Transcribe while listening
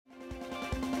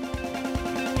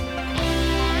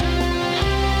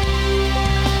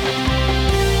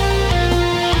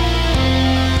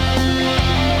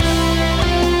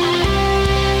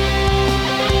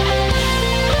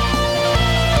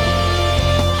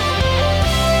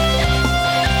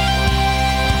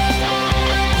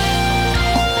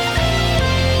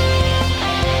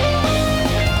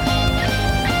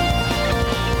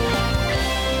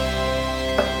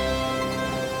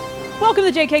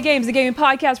to JK Games, the gaming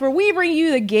podcast where we bring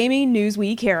you the gaming news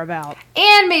we care about.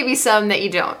 And maybe some that you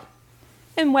don't.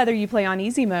 And whether you play on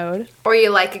easy mode, or you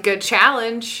like a good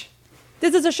challenge,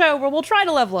 this is a show where we'll try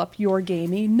to level up your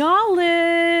gaming knowledge.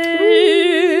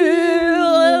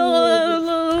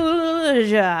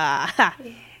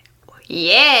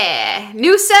 Yeah.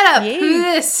 New setup. Yeah. Who's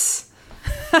this?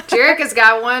 Jerica's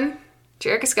got one.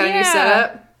 Jerica's got a new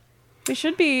setup. We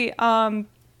should be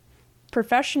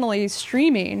professionally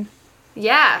streaming.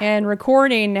 Yeah. And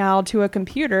recording now to a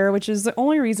computer, which is the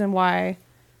only reason why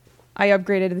I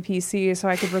upgraded the PC, so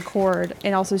I could record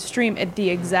and also stream at the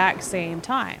exact same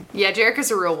time. Yeah, Jerica's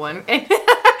a real one.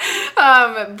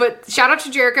 But shout out to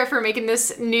Jerica for making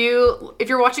this new, if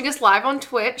you're watching us live on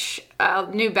Twitch,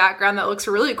 new background that looks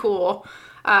really cool.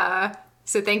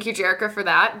 So thank you, Jerica, for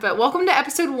that. But welcome to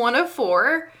episode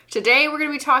 104. Today we're going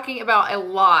to be talking about a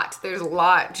lot. There's a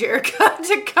lot, Jerica,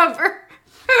 to cover.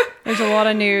 There's a lot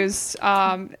of news.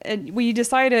 And we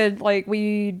decided,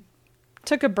 we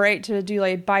took a break to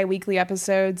do, bi-weekly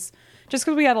episodes just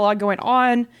because we had a lot going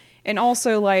on. And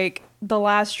also, the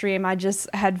last stream, I just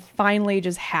had finally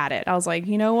just had it. I was like,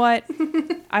 you know what?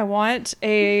 I want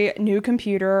a new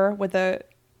computer with a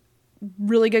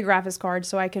really good graphics card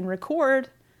so I can record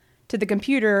to the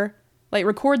computer,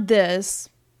 record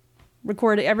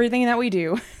everything that we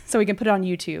do so we can put it on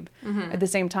YouTube at the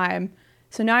same time.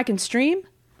 So now I can stream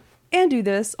and do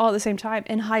this all at the same time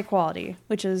in high quality,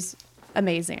 which is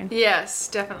amazing. Yes,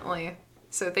 definitely.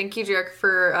 So thank you, Jerica,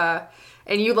 for,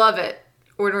 and you love it.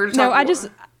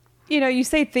 You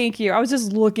say thank you. I was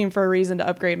just looking for a reason to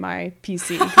upgrade my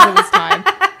PC because it was time.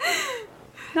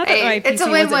 Not that my PC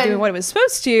wasn't doing what it was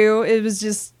supposed to. It was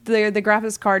just the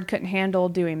graphics card couldn't handle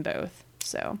doing both.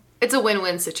 So it's a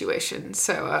win-win situation.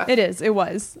 So It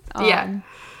was. Yeah.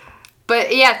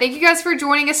 But yeah, thank you guys for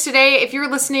joining us today. If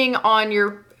you're listening on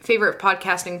your favorite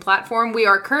podcasting platform, we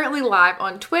are currently live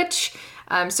on Twitch.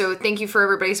 So thank you for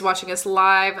everybody who's watching us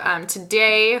live.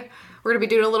 Today, we're going to be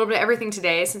doing a little bit of everything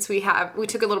today since we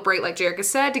took a little break, like Jerica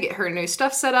said, to get her new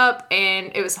stuff set up.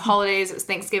 And it was holidays. It was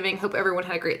Thanksgiving. Hope everyone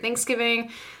had a great Thanksgiving.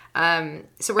 So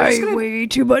we're just going to... way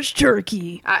too much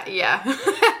turkey. Yeah.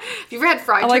 Have you ever had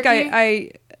fried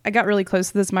turkey? I got really close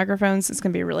to this microphone, so it's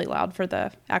going to be really loud for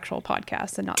the actual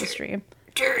podcast and not the stream.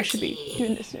 Turkey. I should be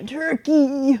doing this in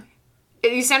turkey.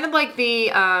 You sounded like the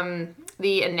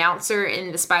announcer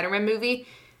in the Spider-Man movie.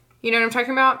 You know what I'm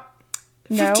talking about?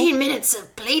 No. 15 minutes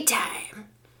of playtime.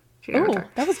 Oh,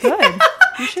 that was good.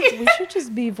 we should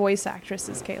just be voice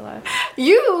actresses, Kayla.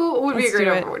 You would be a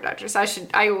great voice actress.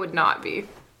 I would not be.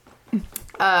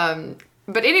 But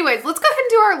anyways, let's go ahead and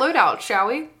do our loadout, shall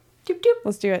we? Doop, doop.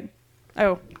 Let's do it.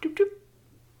 Oh. Doop, doop.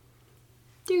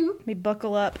 Doop. Let me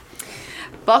buckle up.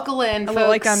 Buckle in, folks. I look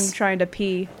like I'm trying to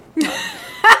pee.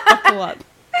 Buckle up.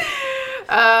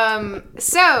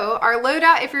 So our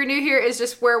loadout, if you're new here, is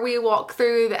just where we walk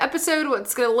through the episode, what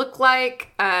it's going to look like,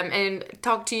 and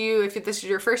talk to you, if this is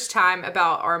your first time,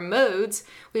 about our modes.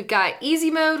 We've got easy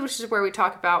mode, which is where we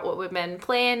talk about what we've been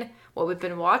playing, what we've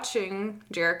been watching,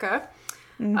 Jerica.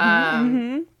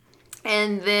 And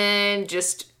then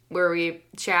just where we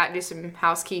chat, do some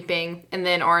housekeeping. And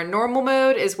then our normal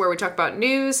mode is where we talk about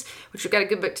news, which we've got a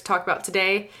good bit to talk about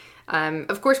today.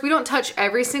 Of course, we don't touch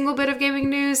every single bit of gaming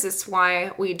news. That's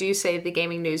why we do say the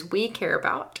gaming news we care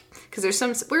about. Because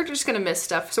we're just going to miss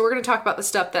stuff. So we're going to talk about the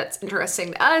stuff that's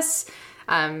interesting to us.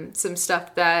 Some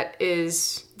stuff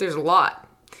there's a lot.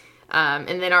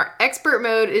 And then our expert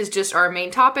mode is just our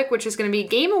main topic, which is going to be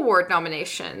Game Award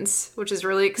nominations, which is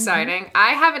really exciting. I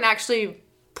haven't actually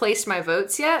placed my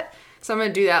votes yet. So I'm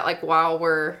going to do that while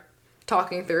we're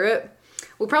talking through it.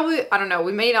 We'll probably, I don't know,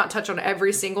 we may not touch on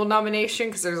every single nomination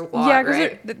because there's a lot,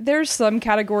 right? Yeah, because there's some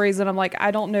categories that I'm like,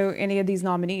 I don't know any of these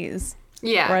nominees.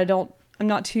 Yeah. Or I'm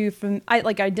not too, I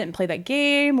didn't play that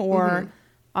game or,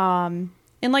 and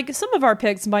some of our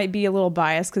picks might be a little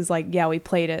biased because we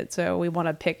played it, so we want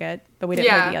to pick it, but we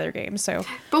didn't play the other game, so.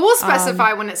 But we'll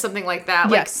specify when it's something like that.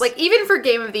 Yes. Even for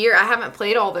Game of the Year, I haven't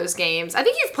played all those games. I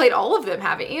think you've played all of them,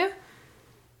 haven't you?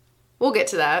 We'll get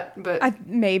to that, but.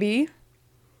 Maybe.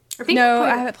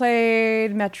 I haven't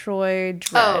played Metroid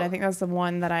Dread. I think that's the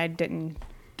one that I didn't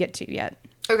get to yet.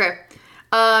 Okay.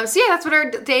 So that's what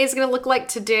our day is going to look like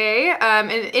today.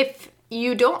 And if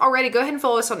you don't already, go ahead and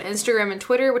follow us on Instagram and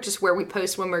Twitter, which is where we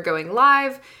post when we're going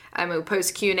live. We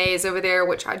post Q&As over there,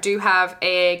 which I do have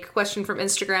a question from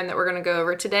Instagram that we're going to go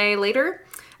over today later.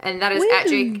 And that is at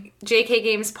JK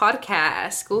Games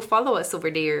Podcast. Go follow us over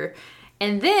there.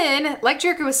 And then, like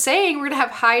Jerica was saying, we're going to have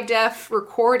high-def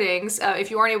recordings. If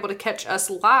you aren't able to catch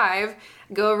us live,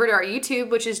 go over to our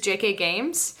YouTube, which is JK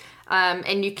Games.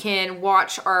 And you can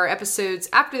watch our episodes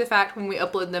after the fact when we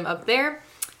upload them up there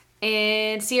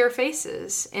and see our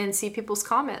faces and see people's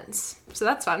comments. So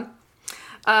that's fun.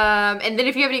 And then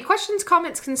if you have any questions,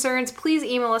 comments, concerns, please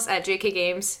email us at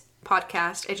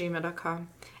jkgamespodcast@gmail.com.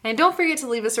 And don't forget to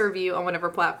leave us a review on whatever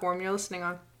platform you're listening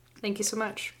on. Thank you so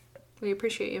much. We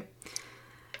appreciate you.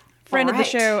 Friend of the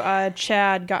show,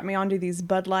 Chad, got me onto these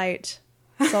Bud Light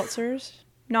seltzers.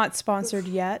 Not sponsored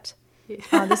yet.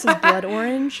 This is blood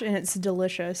orange, and it's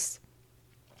delicious.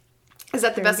 Is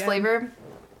that the best flavor?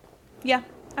 Yeah.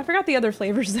 I forgot the other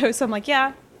flavors, though, so I'm like,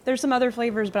 yeah, there's some other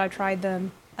flavors, but I tried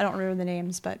them. I don't remember the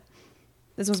names, but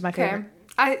this was my favorite.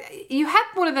 You had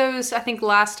one of those, I think,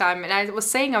 last time, and I was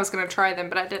saying I was going to try them,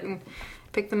 but I didn't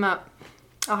pick them up.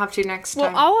 I'll have to next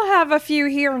time. Well, I'll have a few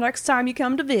here next time you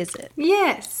come to visit.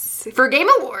 Yes. For Game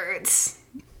Awards.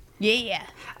 Yeah.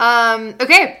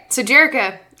 Okay, so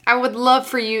Jerica, I would love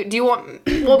for you. Do you want?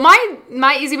 Well,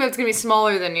 my easy mode's gonna be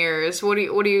smaller than yours. Do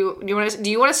you want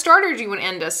to start, or do you want to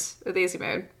end us with easy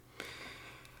mode?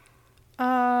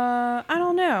 I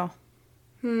don't know.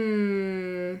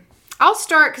 I'll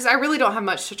start because I really don't have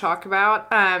much to talk about.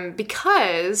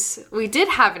 Because we did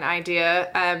have an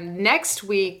idea. Next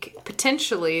week,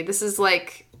 potentially, this is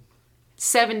like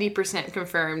 70%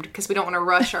 confirmed because we don't want to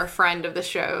rush our friend of the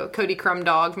show, Cody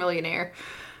Crumdog, millionaire.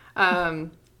 I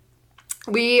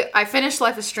finished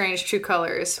Life is Strange: True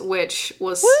Colors, which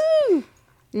was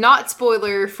not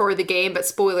spoiler for the game, but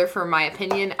spoiler for my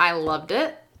opinion. I loved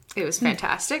it. It was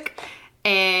fantastic.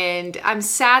 And I'm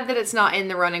sad that it's not in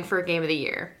the running for Game of the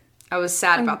Year. I was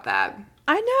sad about that.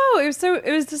 I know.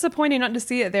 It was disappointing not to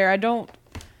see it there.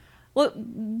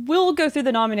 We'll go through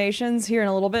the nominations here in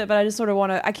a little bit, but I just sort of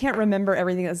want to, I can't remember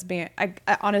everything that's being, I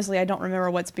honestly, I don't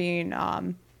remember what's being,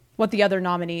 what the other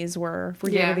nominees were for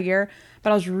Game of the Year,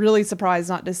 but I was really surprised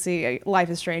not to see Life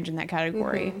is Strange in that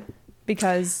category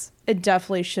because it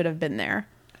definitely should have been there.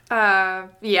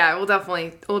 Yeah, we'll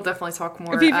definitely talk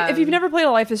more. If you've never played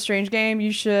a Life is Strange game,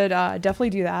 you should definitely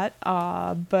do that.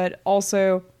 But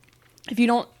also, if you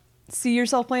don't see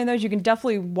yourself playing those, you can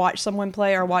definitely watch someone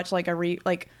play or watch like a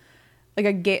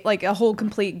whole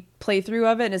complete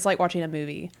playthrough of it, and it's like watching a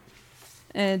movie.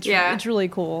 And it's really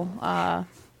cool.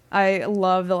 I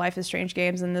love the Life is Strange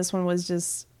games, and this one was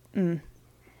just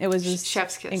it was just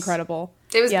chef's kiss. Incredible.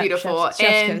 It was beautiful. Chef's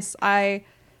kiss.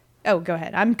 Go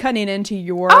ahead. I'm cutting into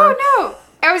your. Oh no!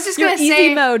 I was just gonna say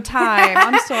easy mode time.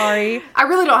 I'm sorry. I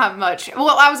really don't have much.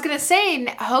 Well, I was gonna say,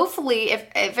 hopefully, if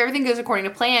everything goes according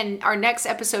to plan, our next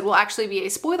episode will actually be a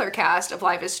spoiler cast of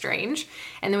Life is Strange,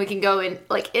 and then we can go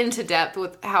into depth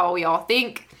with how we all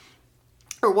think,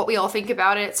 or what we all think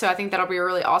about it. So I think that'll be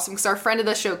really awesome because our friend of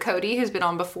the show, Cody, who's been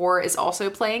on before, is also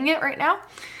playing it right now.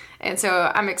 And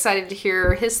so I'm excited to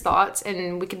hear his thoughts,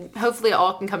 and we can hopefully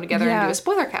all can come together and do a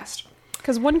spoiler cast.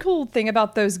 Because one cool thing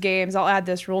about those games, I'll add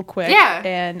this real quick,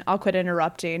 and I'll quit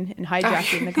interrupting and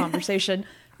hijacking the conversation.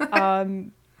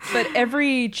 But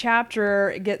every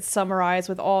chapter gets summarized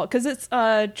with because it's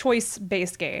a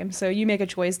choice-based game. So you make a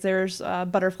choice, there's a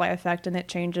butterfly effect, and it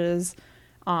changes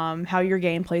how your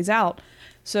game plays out.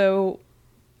 So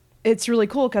it's really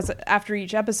cool because after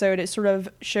each episode, it sort of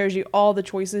shows you all the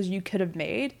choices you could have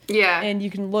made. Yeah. And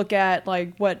you can look at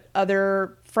like what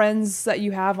other friends that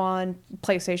you have on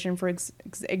PlayStation, for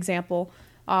example,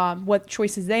 what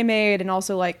choices they made, and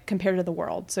also like compared to the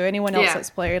world. So anyone else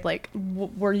that's played, like,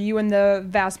 were you in the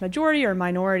vast majority or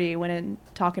minority when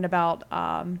talking about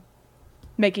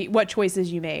making what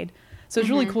choices you made? So it's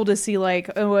really cool to see like,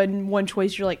 in one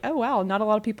choice you're like, oh wow, not a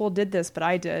lot of people did this, but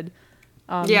I did.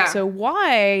 So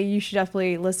why you should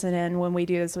definitely listen in when we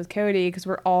do this with Cody, because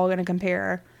we're all going to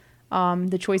compare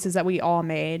the choices that we all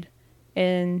made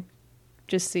and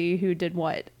just see who did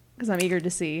what, because I'm eager to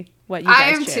see what you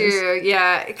guys chose. I am too,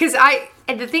 yeah. Because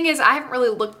and the thing is, I haven't really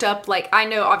looked up, like, I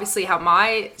know obviously how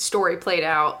my story played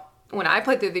out when I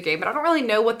played through the game, but I don't really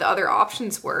know what the other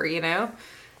options were, you know?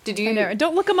 Did you? I know.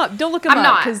 Don't look them up. Don't look them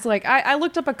up, because like I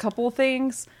looked up a couple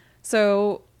things,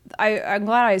 so I'm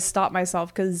glad I stopped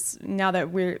myself, because now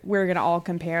that we're gonna all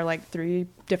compare like 3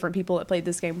 different people that played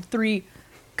this game, 3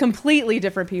 completely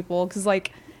different people, because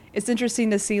like it's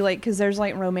interesting to see, like, because there's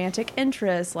like romantic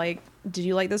interests, like, did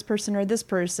you like this person or this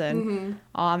person,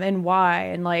 and why,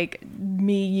 and like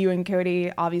me, you, and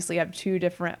Cody obviously have 3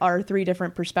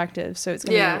 different perspectives, so it's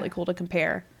gonna be really cool to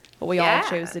compare what we all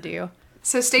chose to do.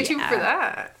 So stay tuned for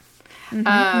that.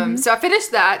 So I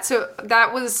finished that. So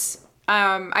that was.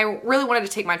 I really wanted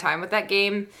to take my time with that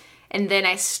game, and then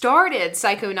I started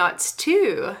Psychonauts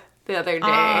 2 the other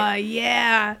day.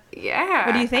 Yeah.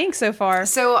 What do you think so far?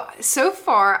 So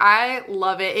far, I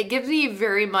love it. It gives me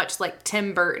very much like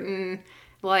Tim Burton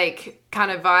like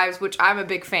kind of vibes, which I'm a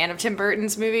big fan of Tim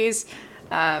Burton's movies.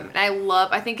 And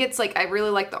I think it's like, I really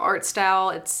like the art style.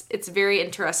 It's very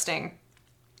interesting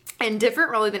and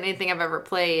different really than anything I've ever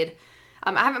played.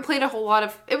 I haven't played a whole lot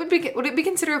of, would it be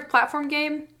considered a platform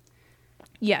game?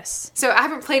 Yes. So I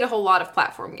haven't played a whole lot of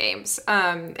platform games.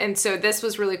 And so this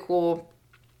was really cool.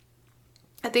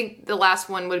 I think the last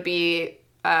one would be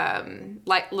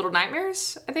like Little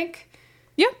Nightmares, I think.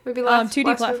 Yeah. Would be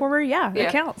 2D platformer. Yeah,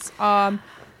 it counts.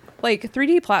 Like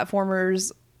 3D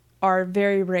platformers are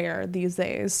very rare these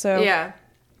days. So yeah.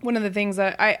 One of the things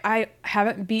that I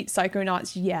haven't beat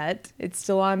Psychonauts yet. It's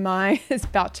still on my,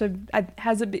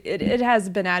 it has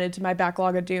been added to my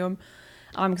backlog of Doom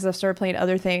because I've started playing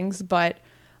other things. But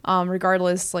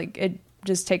regardless, like it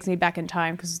just takes me back in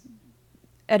time because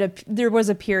there was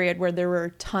a period where there were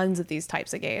tons of these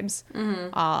types of games.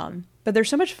 Mm-hmm. But they're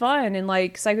so much fun, and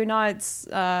like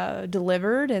Psychonauts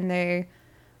delivered, and they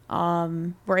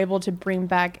were able to bring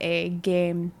back a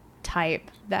game type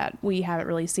that we haven't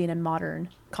really seen in modern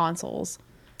consoles.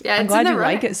 Yeah, I'm glad you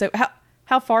like it. So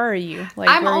how far are you? Like,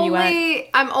 where are you at?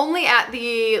 I'm only at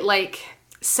the like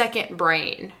second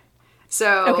brain.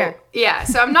 So okay. Yeah,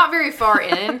 so I'm not very far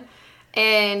in,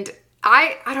 and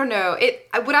I don't know.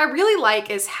 What I really like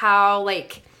is how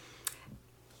like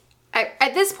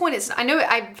at this point I know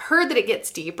I've heard that it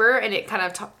gets deeper and it kind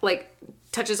of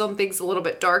touches on things a little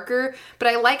bit darker, but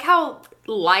I like how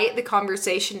light the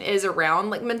conversation is around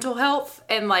like mental health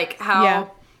and like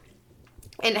how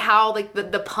and how like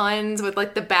the puns with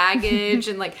like the baggage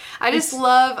and like I just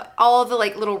love all the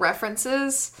like little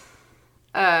references.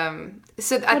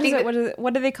 So I think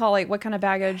what do they call it? What kind of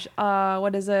baggage?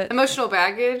 What is it? Emotional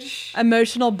baggage.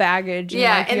 Emotional baggage.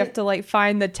 Yeah, like, you have to like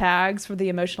find the tags for the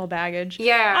emotional baggage.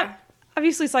 Yeah.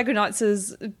 Obviously, Psychonauts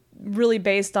is really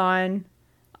based on.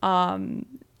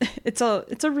 It's a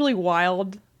really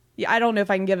wild. I don't know if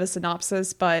I can give a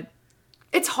synopsis, but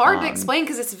it's hard to explain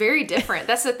because it's very different.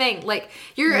 That's the thing. Like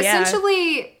you're a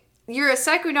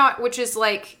psychonaut, which is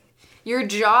like your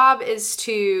job is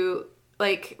to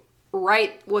like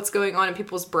write what's going on in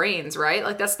people's brains, right?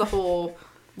 Like that's the whole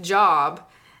job.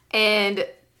 And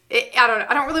I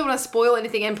don't really want to spoil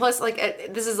anything. And plus,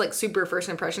 like this is like super first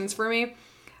impressions for me,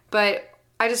 but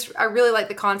I really like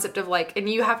the concept of like, and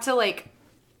you have to like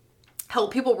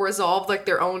help people resolve like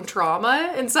their own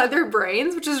trauma inside their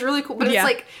brains, which is really cool. But it's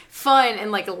like fun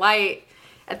and like light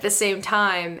at the same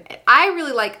time. I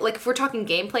really like if we're talking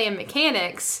gameplay and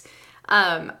mechanics,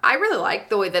 I really like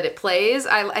the way that it plays.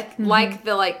 I like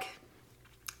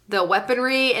the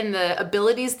weaponry and the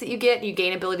abilities that you get. You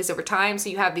gain abilities over time. So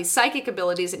you have these psychic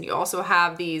abilities and you also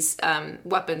have these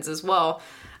weapons as well.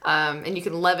 And you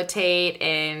can levitate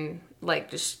and like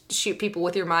just shoot people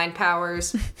with your mind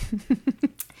powers.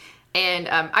 And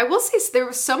I will say there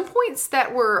were some points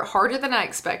that were harder than I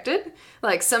expected.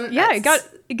 Like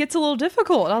it gets a little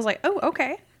difficult. And I was like, oh,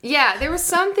 okay. Yeah, there were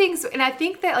some things, and I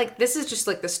think that like this is just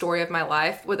like the story of my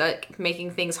life with like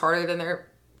making things harder than they're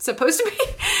supposed to be.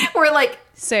 Where like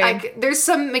there's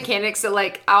some mechanics that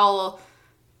like I'll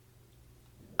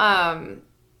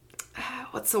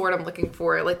what's the word I'm looking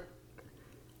for? Like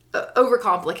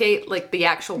overcomplicate like the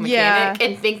actual mechanic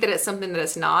and think that it's something that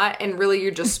it's not, and really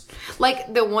you're just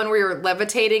like the one where you're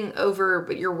levitating over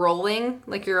but you're rolling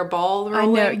like you're a ball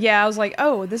rolling. I know. Yeah, I was like,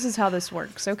 oh, this is how this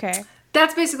works. Okay.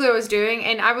 That's basically what I was doing,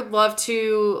 and I would love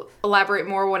to elaborate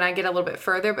more when I get a little bit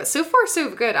further, but so far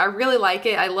so good. I really like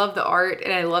it. I love the art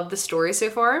and I love the story so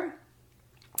far.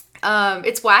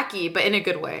 It's wacky, but in a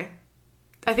good way.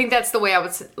 I think that's the way I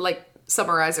would like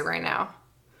summarize it right now.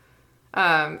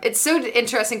 It's so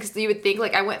interesting because you would think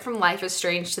like I went from Life is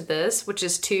Strange to this, which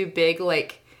is two big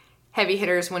like heavy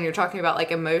hitters when you're talking about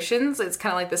like emotions. It's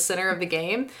kind of like the center of the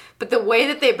game, but the way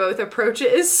that they both approach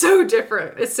it is so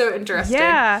different. It's so interesting.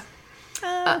 Yeah.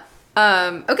 Okay,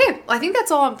 well, I think that's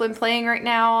all I've been playing right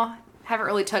now. Haven't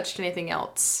really touched anything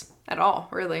else at all,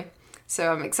 really.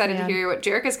 So I'm excited to hear what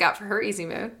Jerica's got for her easy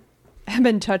mode. I've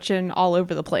been touching all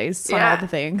over the place on all the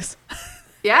things.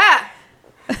 Yeah.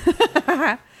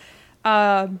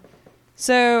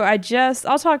 So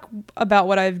I'll talk about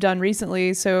what I've done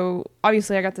recently. So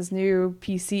obviously I got this new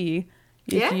PC.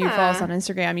 If you follow us on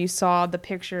Instagram, you saw the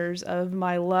pictures of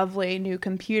my lovely new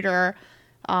computer.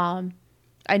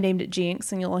 I named it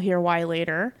Jinx, and you'll hear why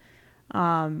later.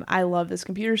 I love this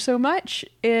computer so much.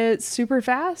 It's super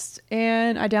fast,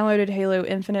 and I downloaded Halo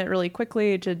Infinite really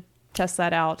quickly to test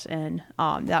that out, and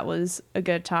that was a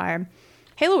good time.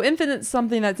 Halo Infinite is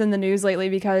something that's in the news lately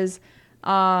because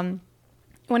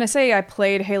when I say I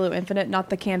played Halo Infinite, not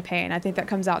the campaign, I think that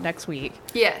comes out next week.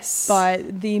 Yes.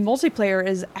 But the multiplayer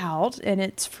is out, and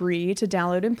it's free to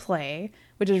download and play,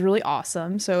 which is really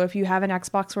awesome. So if you have an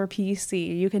Xbox or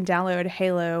PC, you can download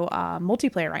Halo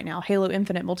multiplayer right now, Halo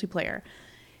Infinite multiplayer.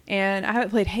 And I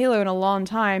haven't played Halo in a long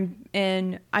time,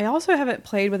 and I also haven't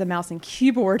played with a mouse and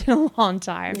keyboard in a long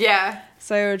time. Yeah.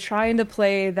 So trying to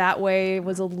play that way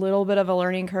was a little bit of a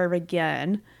learning curve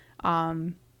again.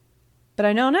 But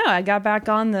I don't know. I got back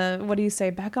on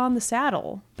back on the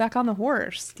saddle, back on the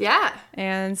horse. Yeah.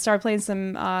 And started playing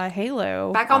some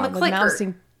Halo. Back on the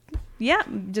clicker. Yeah,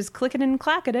 just clicking and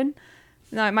clacking.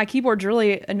 My keyboard's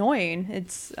really annoying.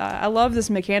 It's I love this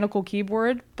mechanical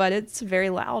keyboard, but it's very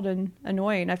loud and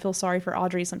annoying. I feel sorry for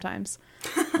Audrey sometimes.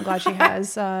 I'm glad she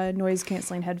has noise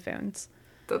canceling headphones.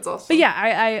 That's awesome. But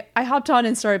yeah, I hopped on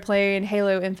and started playing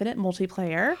Halo Infinite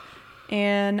multiplayer.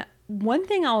 And one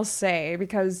thing I'll say,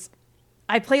 because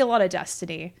I play a lot of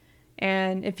Destiny,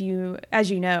 and if you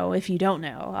don't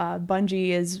know, Bungie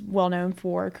is well known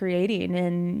for creating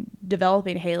and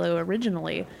developing Halo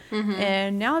originally,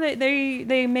 and now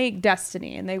they make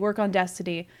Destiny and they work on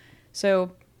Destiny.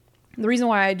 So the reason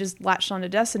why I just latched onto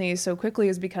Destiny so quickly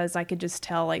is because I could just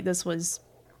tell like this was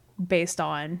based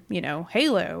on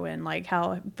Halo and like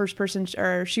how first person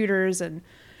shooters and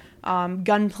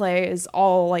gunplay is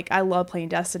all like I love playing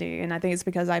Destiny, and I think it's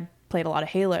because I played a lot of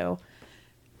Halo.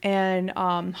 And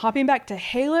hopping back to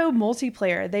Halo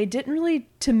multiplayer, they didn't really,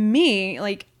 to me,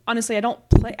 like, honestly, I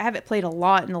haven't played a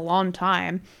lot in a long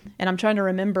time. And I'm trying to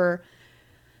remember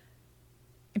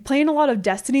playing a lot of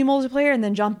Destiny multiplayer and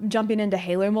then jumping into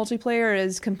Halo multiplayer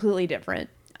is completely different.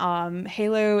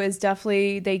 Halo is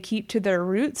definitely, they keep to their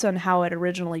roots on how it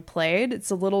originally played.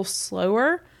 It's a little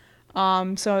slower.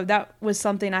 So that was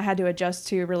something I had to adjust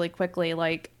to really quickly.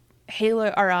 Like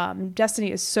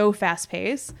Destiny is so fast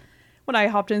paced. When I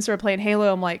hopped in and started playing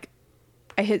Halo, I'm like,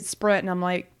 I hit sprint and I'm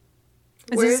like,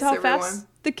 is this how fast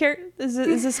the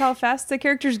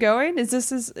character's going? Is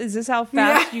this how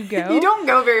fast you go? You don't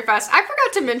go very fast. I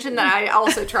forgot to mention that I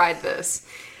also tried this.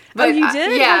 But you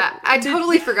did? I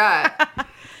totally forgot.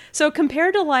 So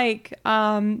compared to like,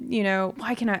 why am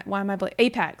I playing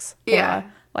Apex? Yeah.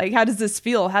 Like, how does this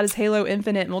feel? How does Halo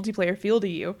Infinite multiplayer feel to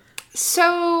you?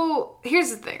 So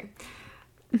here's the thing.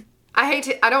 I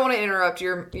don't want to interrupt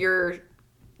your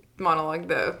monologue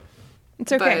though.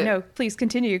 It's okay. No, please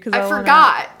continue. Because I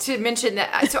forgot to mention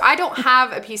that. So I don't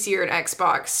have a PC or an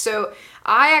Xbox. So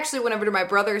I actually went over to my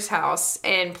brother's house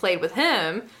and played with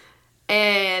him,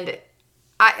 and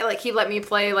he let me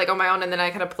play like on my own, and then I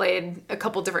kind of played a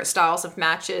couple different styles of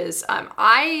matches.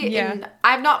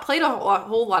 I've not played a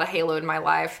whole lot of Halo in my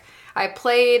life. I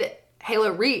played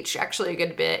Halo Reach actually a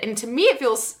good bit, and to me it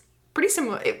feels pretty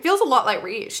similar. It feels a lot like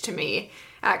Reach to me,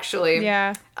 actually.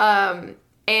 Yeah.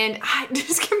 And I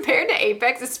just compared to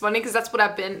Apex, it's funny because that's what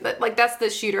that's the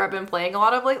shooter I've been playing a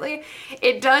lot of lately.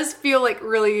 It does feel like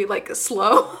really like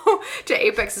slow to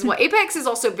Apex as well. Apex is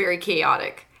also very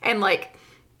chaotic and like,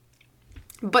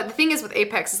 but the thing is with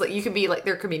Apex is like you can be like,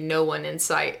 there could be no one in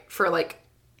sight for like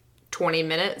 20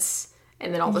 minutes.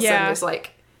 And then all of a sudden there's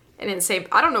like an insane,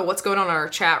 I don't know what's going on in our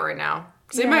chat right now.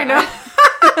 Does anybody know?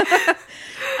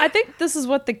 I think this is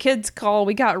what the kids call,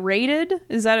 we got raided.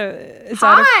 Is that a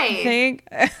thing?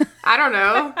 I don't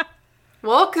know.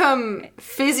 Welcome,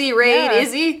 Fizzy Raid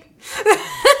Izzy.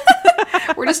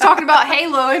 We're just talking about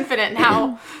Halo Infinite and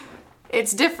how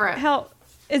it's different.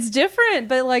 It's different,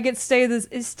 but like it stayed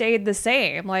the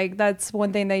same. Like that's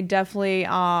one thing they definitely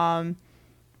I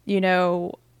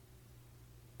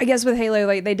guess with Halo,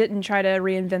 like they didn't try to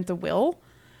reinvent the wheel.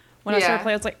 When I started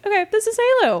playing, I was like, okay, this is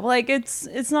Halo. Like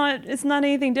it's not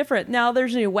anything different. Now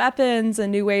there's new weapons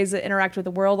and new ways to interact with the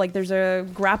world. Like there's a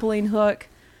grappling hook,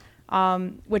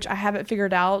 which I haven't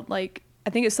figured out. Like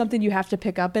I think it's something you have to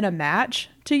pick up in a match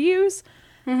to use.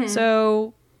 Mm-hmm.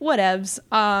 So whatevs.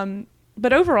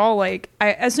 But overall, like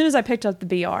as soon as I picked up the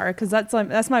BR, because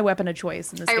that's my weapon of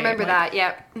choice in this game. I remember that.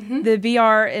 Yep. Mm-hmm.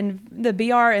 The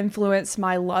BR influenced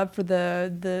my love for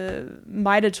the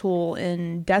Mida tool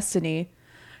in Destiny.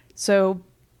 So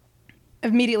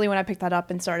immediately when I picked that up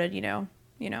and started,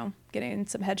 getting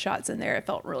some headshots in there, it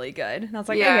felt really good. And I was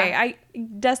like, okay,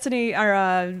 Destiny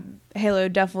or Halo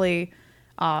definitely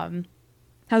has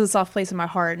a soft place in my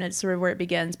heart, and it's sort of where it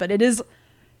begins. But it is.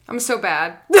 I'm so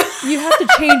bad. You have to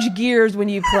change gears when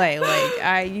you play. Like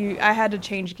I had to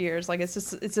change gears. Like it's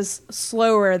just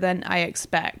slower than I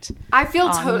expect. I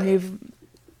feel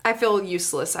I feel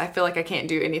useless. I feel like I can't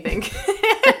do anything.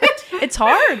 It's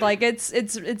hard. Like it's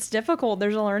difficult.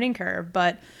 There's a learning curve,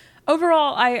 but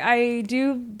overall, I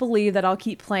do believe that I'll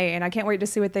keep playing. I can't wait to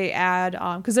see what they add.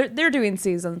 Because they're doing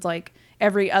seasons like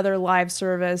every other live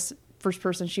service first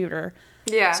person shooter.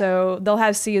 Yeah. So they'll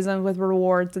have seasons with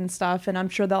rewards and stuff, and I'm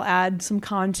sure they'll add some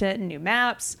content and new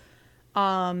maps.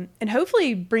 and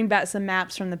hopefully bring back some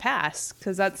maps from the past,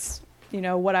 because that's,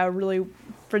 what I really,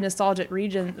 for nostalgic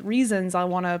reasons, I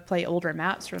want to play older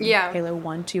maps from Halo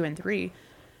 1, 2, and 3.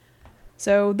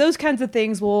 So those kinds of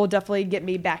things will definitely get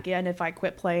me back in if I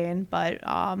quit playing. But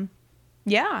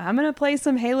yeah, I'm going to play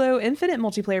some Halo Infinite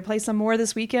multiplayer, play some more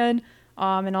this weekend,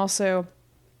 and also,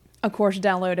 of course,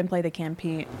 download and play the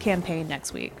campaign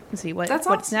next week and see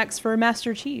what's next for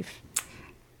Master Chief.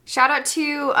 Shout out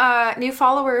to new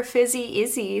follower Fizzy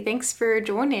Izzy. Thanks for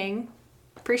joining.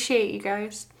 Appreciate you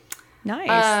guys.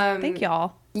 Nice. Thank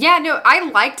y'all. Yeah, no, I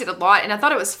liked it a lot and I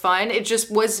thought it was fun. It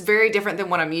just was very different than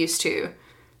what I'm used to.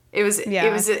 It was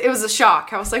a shock.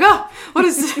 I was like, oh, what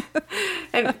is this?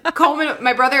 And Coleman,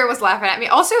 my brother, was laughing at me.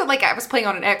 Also, like, I was playing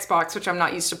on an Xbox, which I'm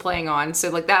not used to playing on. So,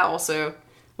 like, that also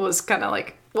was kind of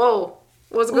like, whoa,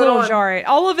 what's going on? Jarring.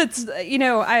 All of it's,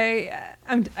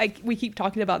 we keep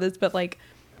talking about this, but, like,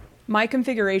 my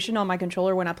configuration on my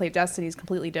controller when I play Destiny is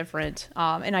completely different.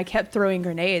 And I kept throwing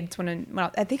grenades when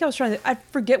I think I was trying to, I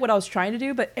forget what I was trying to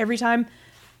do, but every time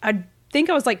I think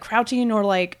I was, like, crouching or,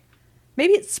 like,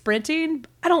 maybe it's sprinting.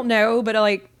 I don't know, but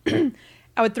I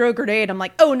would throw a grenade. I'm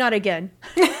like, oh, not again.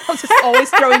 I was just always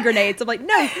throwing grenades. I'm like,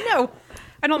 no,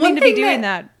 I don't mean to be doing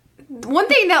that. One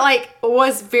thing that, like,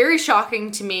 was very shocking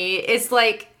to me is,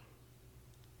 like,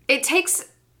 it takes,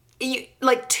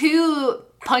 like, 2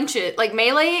 punches. Like,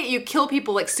 melee, you kill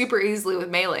people, like, super easily with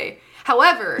melee.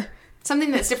 However,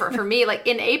 something that's different for me, like,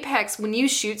 in Apex, when you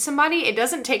shoot somebody, it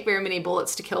doesn't take very many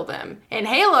bullets to kill them. In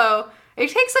Halo, it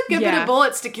takes a good bit of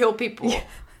bullets to kill people. Yeah.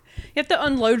 You have to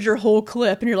unload your whole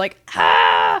clip, and you're like,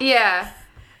 ah! Yeah.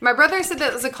 My brother said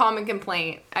that was a common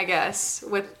complaint, I guess,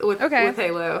 with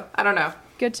Halo. I don't know.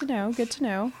 Good to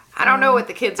know. I don't know what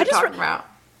the kids are talking about.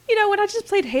 When I just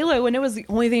played Halo, and it was the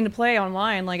only thing to play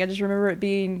online, like, I just remember it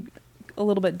being a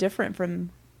little bit different from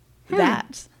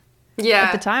that. Yeah.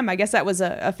 At the time, I guess that was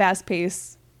a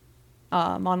fast-paced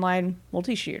online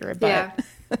multi-shooter, but yeah,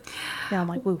 I'm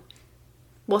like, woo.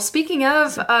 Well, speaking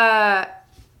of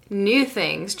new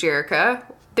things, Jerica,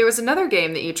 there was another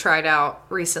game that you tried out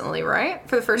recently, right?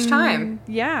 For the first time.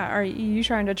 Yeah. Are you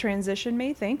trying to transition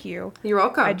me? Thank you. You're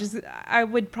welcome. I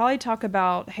would probably talk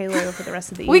about Halo for the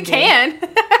rest of the evening. We can.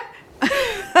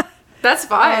 That's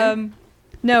fine.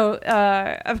 No,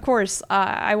 of course,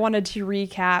 I wanted to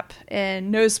recap, and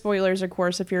no spoilers, of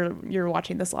course, if you're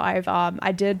watching this live.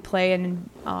 I did play and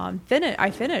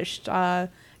I finished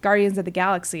Guardians of the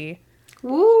Galaxy.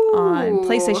 Ooh. On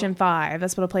PlayStation 5.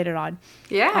 That's what I played it on.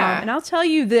 Yeah. And I'll tell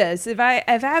you this, if I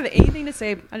have anything to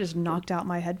say, I just knocked out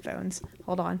my headphones.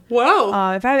 Hold on. Whoa.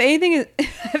 If I have anything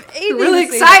really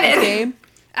to say excited. about this game,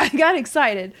 I got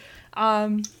excited.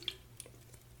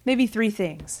 Maybe 3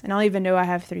 things. And I don't even know I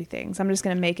have 3 things. I'm just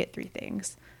going to make it 3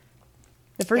 things.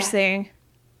 The first thing,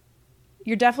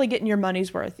 you're definitely getting your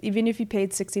money's worth. Even if you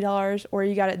paid $60 or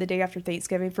you got it the day after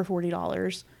Thanksgiving for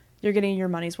 $40, you're getting your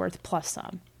money's worth plus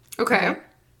some. Okay.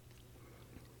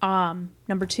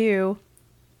 Number 2,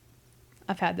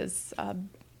 I've had this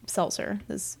seltzer,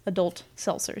 this adult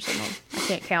seltzer, so I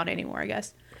can't count anymore, I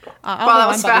guess. I'm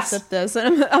about to sip this,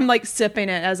 and I'm like sipping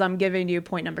it as I'm giving you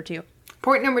point number 2.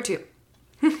 Point number 2.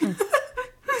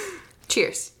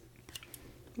 Cheers.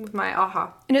 With my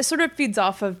aha. And it sort of feeds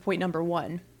off of point number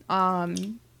 1.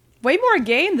 Way more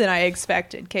game than I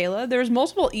expected, Kayla. There's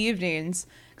multiple evenings,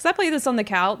 because I played this on the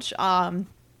couch,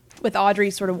 with Audrey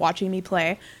sort of watching me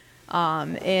play.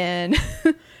 And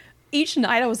each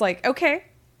night I was like, okay,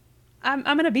 I'm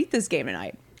going to beat this game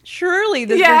tonight. Surely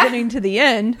we're getting to the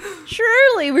end.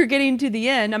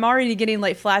 I'm already getting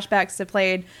like flashbacks to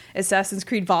playing Assassin's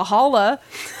Creed Valhalla,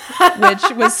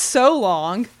 which was so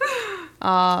long.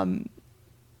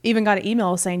 Even got an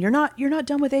email saying, you're not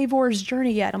done with Eivor's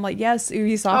journey yet. I'm like, yes,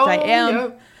 Ubisoft, I am.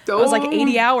 No. It was like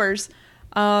 80 hours.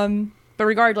 But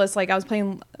regardless, like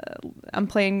I'm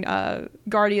playing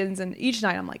Guardians, and each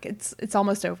night I'm like, it's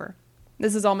almost over.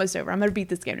 This is almost over. I'm going to beat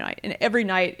this game tonight. And every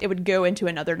night it would go into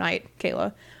another night,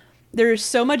 Kayla. There's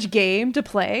so much game to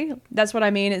play. That's what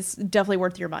I mean. It's definitely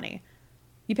worth your money.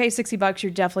 You pay $60,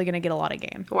 you're definitely going to get a lot of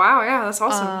game. Wow, yeah, that's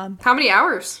awesome. How many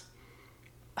hours?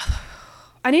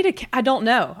 I don't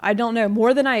know.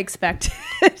 More than I expected.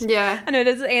 Yeah. I know it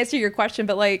doesn't answer your question,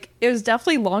 but like, it was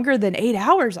definitely longer than 8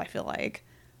 hours, I feel like.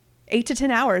 8 to 10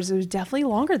 hours. It was definitely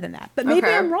longer than that. But maybe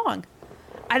I'm wrong.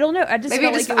 I don't know. I just felt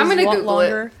like it was a lot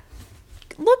longer. It.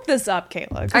 Look this up,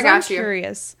 Kayla. I got I'm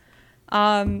curious.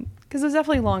 Because it was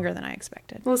definitely longer than I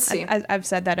expected. We'll see. I've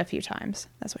said that a few times.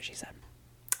 That's what she said.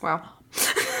 Wow.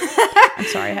 I'm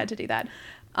sorry I had to do that.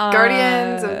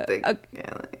 Guardians of the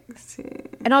Galaxy.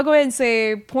 And I'll go ahead and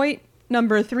say point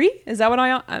number 3. Is that what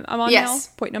I'm on now? Yes.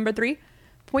 Point number 3.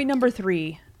 Point number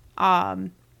 3.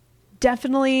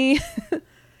 definitely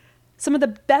some of the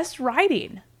best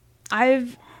writing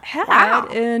I've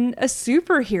had in a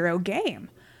superhero game.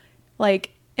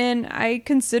 Like, and I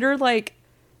consider like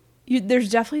there's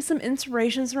definitely some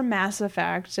inspirations from Mass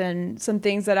Effect and some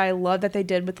things that I love that they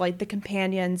did with like the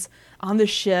companions on the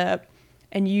ship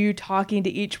and you talking to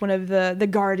each one of the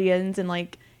Guardians and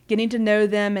like getting to know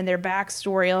them and their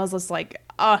backstory. I was just like,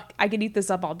 I could eat this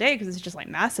up all day because it's just like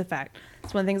Mass Effect.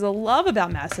 It's one of the things I love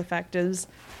about Mass Effect is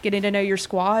getting to know your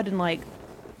squad and like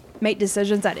make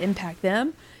decisions that impact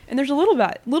them. And there's a little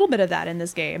bit of that in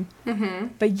this game. Mm-hmm.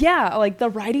 But yeah, like the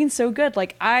writing's so good.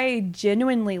 Like I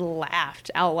genuinely laughed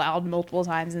out loud multiple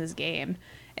times in this game.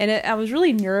 And I was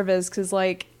really nervous because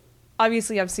like,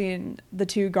 obviously I've seen the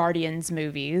 2 Guardians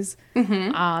movies.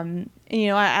 Mm-hmm. And you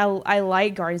know, I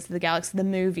like Guardians of the Galaxy, the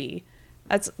movie.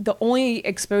 That's the only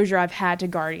exposure I've had to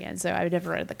Guardians. So I've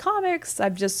never read the comics.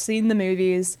 I've just seen the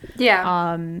movies.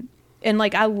 Yeah. And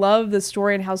like, I love the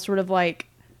story and how sort of like,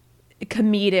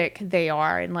 comedic they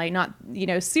are and like not, you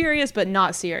know, serious but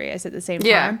not serious at the same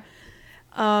time.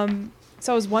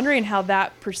 So I was wondering how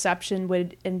that perception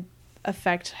would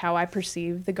affect how I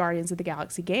perceive the Guardians of the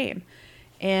Galaxy game.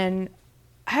 And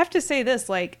I have to say this,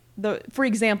 like for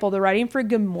example, the writing for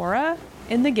Gamora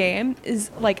in the game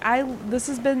is like this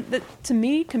has been to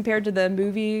me compared to the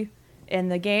movie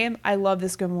and the game, I love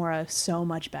this Gamora so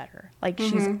much better. Like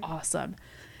she's awesome.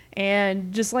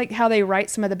 And just like how they write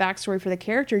some of the backstory for the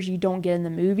characters you don't get in the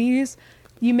movies.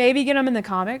 You maybe get them in the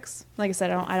comics. Like I said,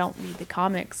 I don't read the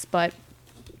comics, but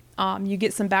you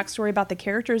get some backstory about the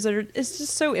characters it's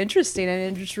just so interesting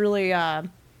and it just really you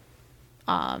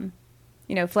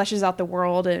know, fleshes out the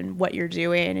world and what you're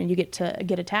doing and you get to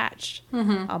get attached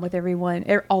with everyone,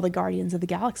 all the Guardians of the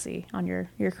Galaxy on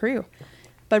your crew.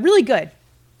 But really good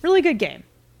game.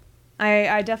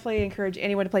 I definitely encourage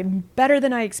anyone to play better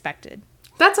than I expected.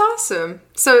 That's awesome.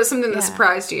 So it's something that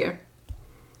surprised you.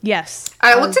 Yes.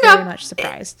 I looked it up. Very much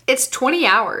surprised. It's 20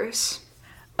 hours.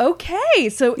 Okay,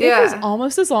 so it was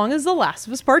almost as long as The Last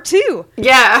of Us Part 2.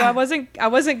 Yeah. So I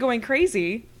wasn't going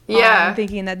crazy.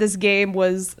 Thinking that this game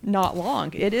was not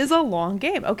long. It is a long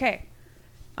game. Okay.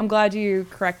 I'm glad you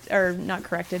not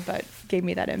corrected, but gave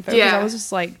me that info. Yeah. I was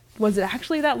just like, was it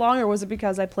actually that long or was it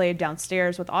because I played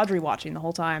downstairs with Audrey watching the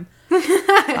whole time?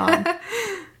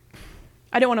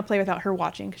 I didn't want to play without her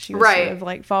watching because she was sort of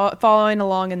like following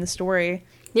along in the story.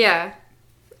 Yeah.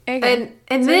 Okay.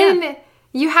 And then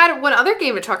you had one other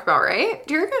game to talk about, right,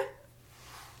 Derica?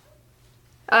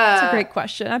 That's a great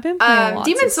question. I've been playing lots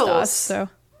Demon of Souls. Stuff,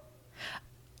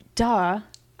 so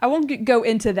I won't go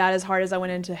into that as hard as I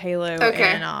went into Halo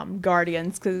and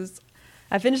Guardians because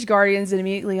I finished Guardians and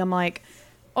immediately I'm like,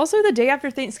 also the day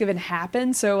after Thanksgiving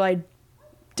happened, so I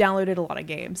downloaded a lot of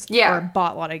games. Yeah. Or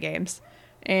bought a lot of games.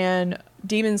 And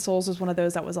Demon Souls was one of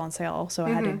those that was on sale, so I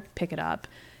had to pick it up.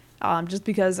 Just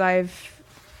because I've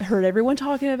heard everyone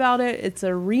talking about it. It's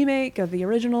a remake of the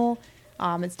original.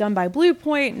 It's done by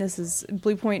Bluepoint, and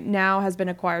Bluepoint now has been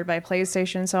acquired by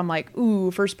PlayStation, so I'm like, ooh,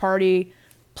 first party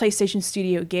PlayStation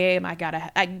Studio game. I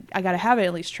gotta have it,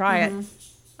 at least try it.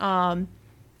 I'm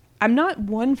not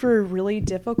one for really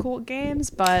difficult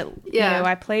games, but you know,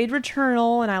 I played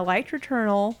Returnal and I liked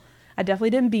Returnal. I definitely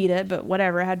didn't beat it, but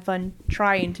whatever. I had fun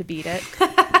trying to beat it.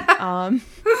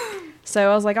 So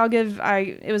I was like,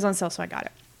 it was on sale, so I got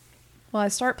it. Well, I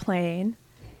start playing,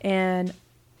 and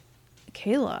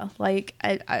Kayla, like,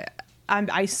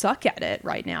 I suck at it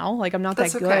right now. Like, I'm not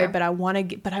that good, but I want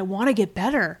to get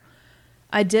better.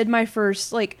 I did my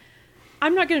first, like,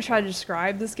 I'm not going to try to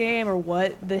describe this game or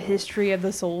what the history of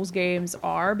the Souls games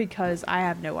are because I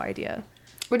have no idea.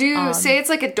 Would you say it's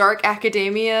like a dark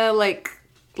academia, like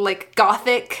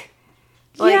gothic?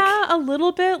 Like, yeah, a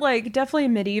little bit. Like, definitely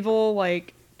medieval,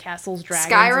 like, castles,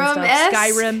 dragons, and stuff.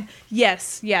 Skyrim.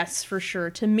 Yes, for sure.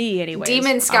 To me, anyways.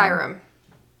 Demon Skyrim.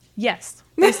 Yes,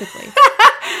 basically.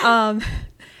 And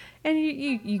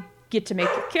you get to make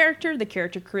your character. The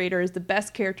character creator is the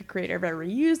best character creator I've ever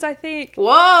used, I think. Whoa!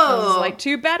 I was like,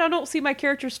 too bad I don't see my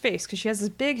character's face because she has this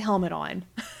big helmet on.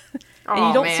 And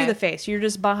you don't see the face. You're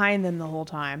just behind them the whole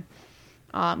time.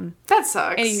 That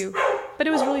sucks. Anywho, but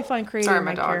it was really fun creating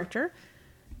my character.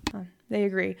 They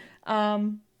agree.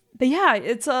 But yeah,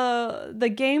 it's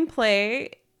the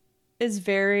gameplay is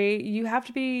you have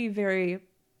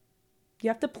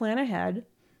to plan ahead.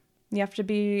 You have to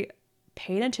be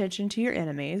paying attention to your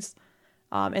enemies.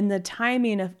 And the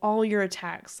timing of all your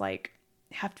attacks, like,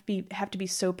 have to be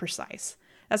so precise.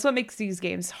 That's what makes these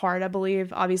games hard, I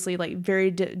believe. Obviously, like,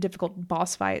 very difficult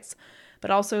boss fights.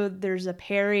 But also, there's a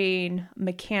parrying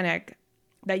mechanic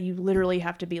that you literally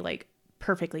have to be, like,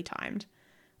 perfectly timed.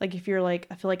 Like, if you're, like,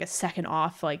 I feel like a second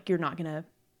off, like, you're not going to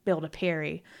be able to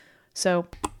parry. So,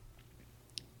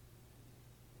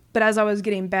 but as I was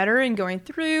getting better and going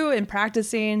through and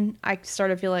practicing, I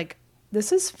started to feel like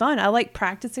this is fun. I like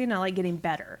practicing. I like getting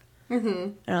better.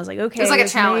 And I was like, okay, It's like a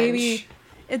challenge.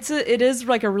 It is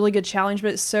like a really good challenge,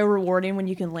 but it's so rewarding when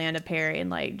you can land a parry and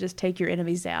like just take your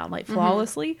enemies down like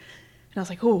flawlessly. And I was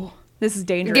like, oh, this is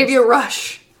dangerous. Give you a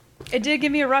rush. It did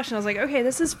give me a rush, and I was like, okay,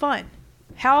 this is fun.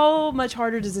 How much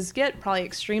harder does this get? Probably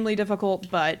extremely difficult,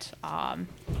 but I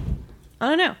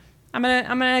don't know. I'm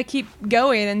gonna keep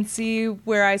going and see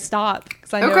where I stop,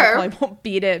 because I know I probably won't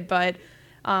beat it, but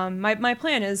my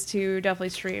plan is to definitely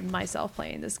stream myself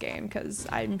playing this game, because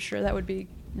I'm sure that would be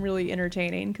really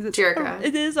entertaining, because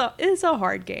it is a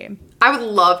hard game. I would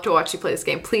love to watch you play this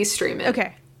game. Please stream it.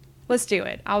 Okay, let's do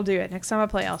it. I'll do it. Next time I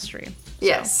play, I'll stream.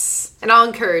 Yes. And I'll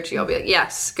encourage you. I'll be like,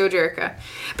 yes, go Jerica.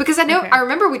 Because I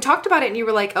remember we talked about it and you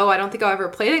were like, oh, I don't think I'll ever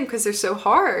play them because they're so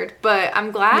hard. But I'm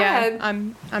glad. Yeah,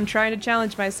 I'm trying to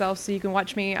challenge myself so you can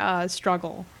watch me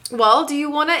struggle. Well, do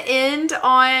you want to end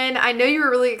on, I know you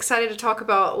were really excited to talk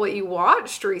about what you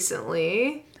watched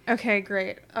recently. Okay,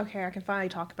 great. Okay, I can finally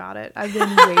talk about it. I've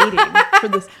been waiting for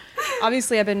this.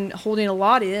 Obviously, I've been holding a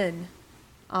lot in.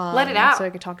 Let it out. So I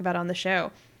could talk about it on the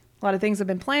show. A lot of things I've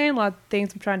been playing, a lot of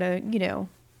things I'm trying to,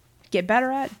 get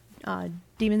better at.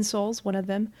 Demon's Souls, one of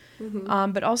them.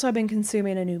 But also I've been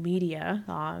consuming a new media.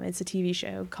 It's a TV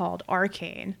show called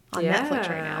Arcane on Netflix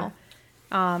right now.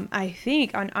 I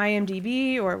think on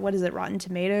IMDb, or what is it, Rotten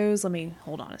Tomatoes? Let me,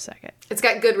 hold on a second. It's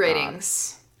got good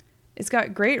ratings. It's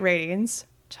got great ratings.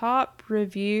 Top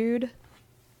reviewed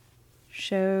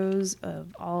shows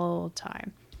of all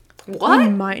time. What? We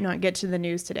might not get to the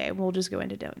news today. We'll just go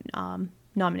into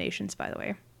nominations, by the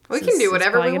way. We can do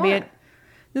whatever we want.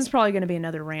 This is probably going to be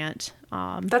another rant.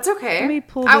 That's okay. Let me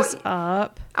pull this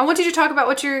up. I want you to talk about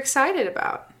what you're excited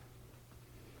about.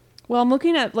 Well, I'm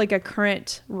looking at like a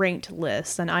current ranked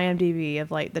list on IMDb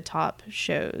of like the top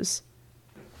shows.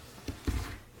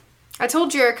 I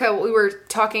told Jerica we were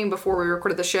talking before we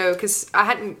recorded the show, because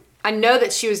I know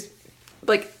that she was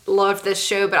like loved this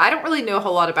show, but I don't really know a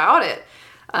whole lot about it.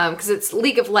 Because it's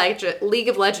League of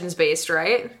Legends based,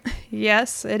 right?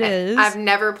 Yes, it is. I've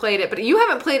never played it, but you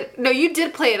haven't played it. No, you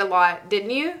did play it a lot,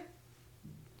 didn't you?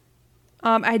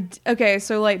 Okay,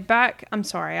 so like back, I'm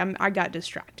sorry, I got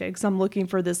distracted because I'm looking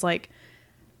for this, like,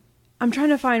 I'm trying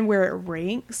to find where it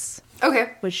ranks.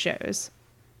 Okay. With shows.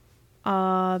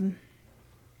 I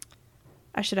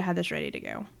should have had this ready to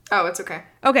go. Oh, it's okay.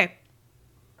 Okay.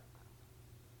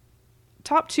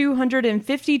 Top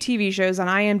 250 TV shows on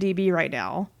IMDb right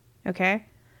now. Okay.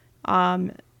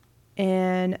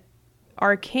 And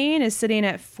Arcane is sitting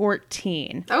at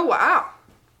 14. Oh, wow.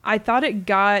 I thought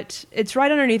it's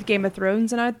right underneath Game of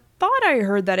Thrones, and I thought I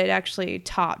heard that it actually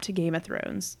topped Game of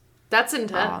Thrones. That's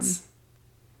intense.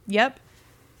 Yep.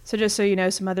 So just so you know,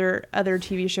 some other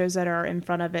TV shows that are in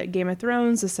front of it: Game of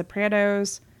Thrones, The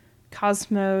Sopranos,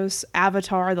 Cosmos,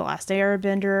 Avatar: The Last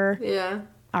Airbender. Yeah.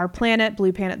 Our Planet,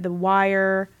 Blue Planet, The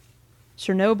Wire,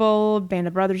 Chernobyl, Band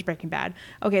of Brothers, Breaking Bad.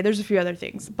 Okay, there's a few other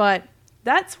things, but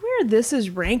that's where this is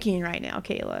ranking right now,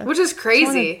 Kayla. Which is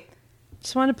crazy.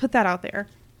 Just wanted to put that out there.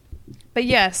 But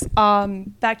yes,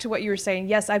 back to what you were saying.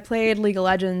 Yes, I played League of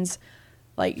Legends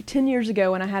like 10 years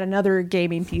ago when I had another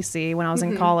gaming PC when I was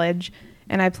in college.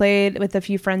 And I played with a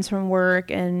few friends from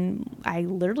work, and I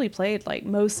literally played like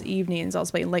most evenings I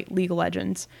was playing like League of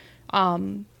Legends.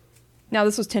 Now,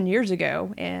 this was 10 years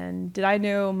ago, and did I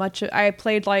know much? I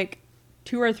played like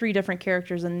 2 or 3 different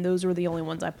characters, and those were the only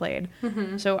ones I played.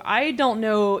 So I don't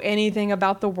know anything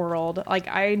about the world. Like,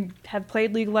 I have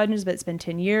played League of Legends, but it's been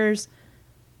 10 years.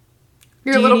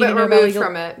 You're a little bit removed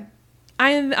from it. I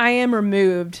am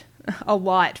removed a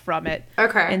lot from it.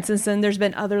 Okay. And since then, there's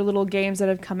been other little games that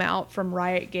have come out from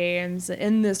Riot Games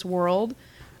in this world.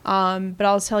 But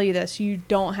I'll tell you this. You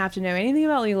don't have to know anything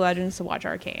about League of Legends to watch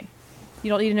Arcane. You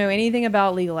don't need to know anything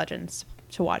about League of Legends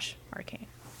to watch Arcane.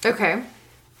 Okay.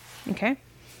 Okay?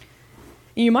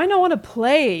 You might not want to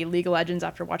play League of Legends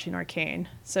after watching Arcane,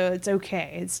 so it's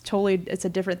okay. It's a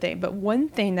different thing. But one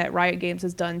thing that Riot Games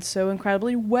has done so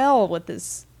incredibly well with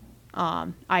this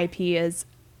IP is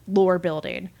lore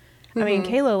building. I mean,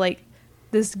 Kayla, like,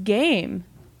 this game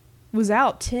was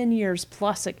out 10 years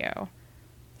plus ago.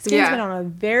 This game's been on a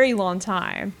very long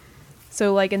time.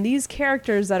 So, like, and these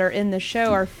characters that are in the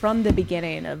show are from the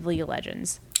beginning of League of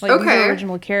Legends. Like, these are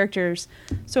original characters.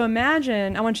 So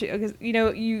imagine, I want you, because, you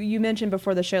know, you mentioned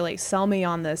before the show, like, sell me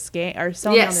on this game, or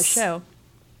sell me on this show.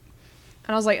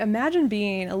 And I was like, imagine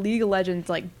being a League of Legends,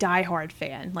 like, diehard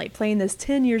fan, like, playing this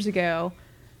 10 years ago,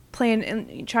 playing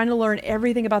and trying to learn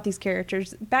everything about these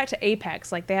characters. Back to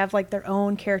Apex, like they have like their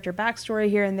own character backstory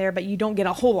here and there, but you don't get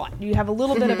a whole lot. You have a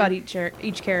little bit about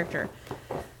each character.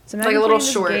 So like a little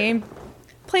short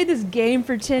played this game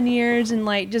for 10 years and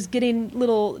like just getting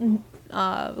little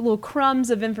crumbs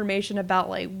of information about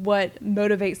like what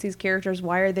motivates these characters,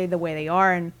 why are they the way they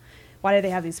are, and why do they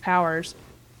have these powers.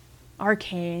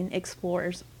 Arcane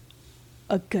explores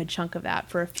a good chunk of that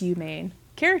for a few main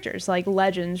characters, like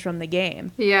legends from the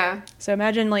game. Yeah. So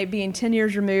imagine like being 10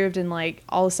 years removed and like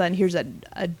all of a sudden here's a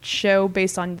show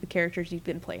based on the characters you've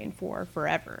been playing for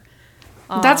forever.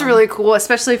 That's really cool,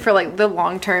 especially for like the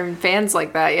long-term fans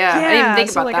like that. Yeah, I didn't even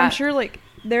think about like, that. I'm sure like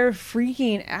they're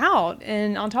freaking out.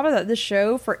 And on top of that, this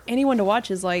show for anyone to watch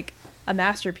is like a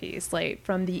masterpiece. Like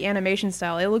from the animation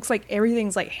style, it looks like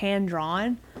everything's like hand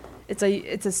drawn. It's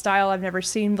a style I've never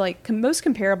seen, like most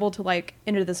comparable to like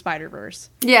Into the Spider-Verse.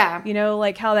 Yeah, you know,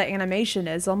 like how that animation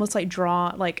is almost like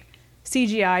drawn, like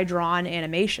CGI drawn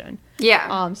animation.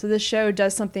 Yeah. So this show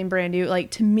does something brand new,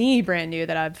 like to me, brand new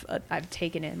that I've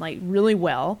taken in like really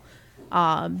well.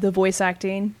 The voice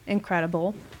acting,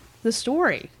 incredible. The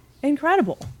story,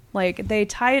 incredible. Like they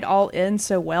tie it all in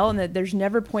so well, and that there's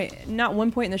not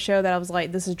one point in the show that I was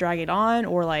like, this is dragging on,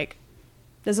 or like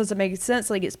this doesn't make sense.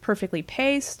 Like it's perfectly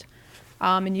paced.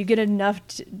 And you get enough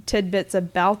tidbits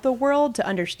about the world to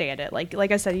understand it. Like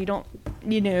I said, you don't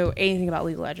know anything about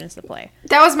League of Legends to play.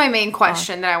 That was my main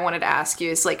question that I wanted to ask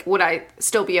you is like, would I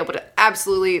still be able to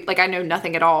absolutely, like I know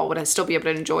nothing at all, would I still be able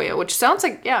to enjoy it? Which sounds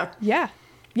like, yeah.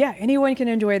 Yeah, anyone can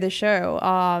enjoy the show.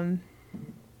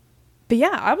 But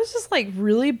yeah, I was just like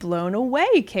really blown away,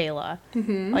 Kayla.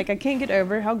 Mm-hmm. Like I can't get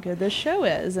over how good this show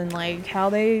is and like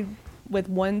how they,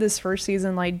 this first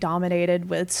season, like dominated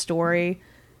with story,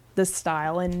 the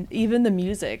style, and even the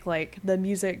music, like the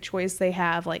music choice they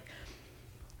have. Like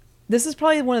this is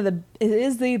probably it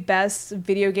is the best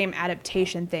video game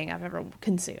adaptation thing I've ever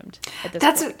consumed at this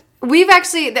point. We've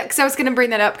actually, because I was going to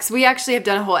bring that up, because we actually have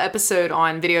done a whole episode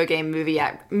on video game movie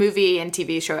and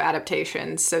TV show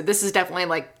adaptations. So this is definitely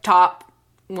like top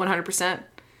 100%.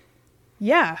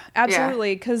 Yeah,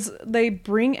 absolutely. Because they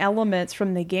bring elements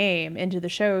from the game into the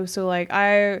show. So like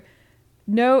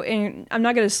no, and I'm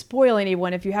not going to spoil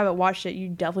anyone. If you haven't watched it, you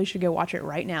definitely should go watch it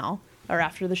right now or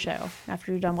after the show,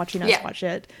 after you're done watching us watch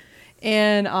it.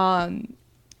 And,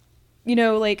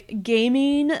 like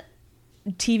gaming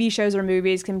TV shows or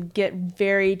movies can get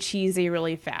very cheesy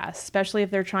really fast, especially if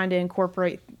they're trying to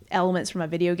incorporate elements from a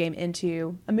video game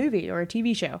into a movie or a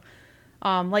TV show.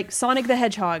 Like Sonic the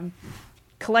Hedgehog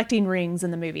collecting rings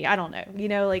in the movie. I don't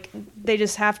know. Like they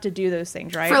just have to do those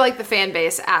things, right? For like the fan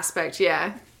base aspect,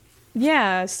 yeah.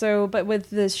 Yeah, so, but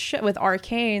with this with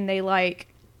Arcane, they like,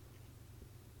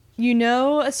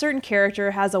 a certain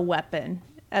character has a weapon,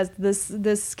 as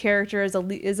this character is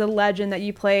a legend that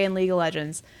you play in League of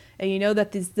Legends, and you know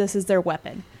that this is their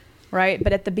weapon, right?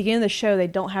 But at the beginning of the show, they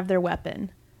don't have their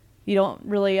weapon. You don't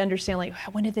really understand, like,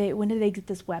 when did they get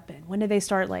this weapon? When did they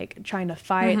start, like, trying to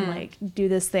fight and, like, do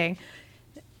this thing?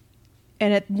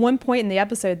 And at one point in the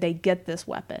episode, they get this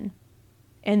weapon,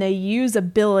 and they use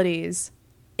abilities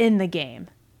in the game,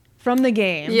 from the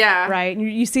game, right?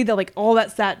 And you see that like all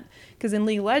that because in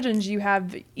League of Legends you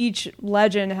have each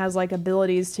legend has like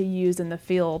abilities to use in the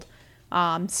field,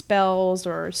 spells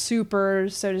or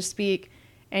supers, so to speak,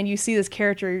 and you see this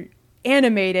character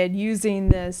animated using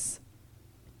this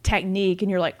technique, and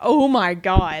you're like, oh my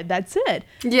god, that's it.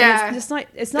 Yeah, and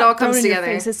it's not thrown in your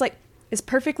face. It's like it's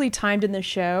perfectly timed in the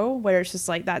show where it's just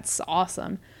like, that's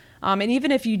awesome. And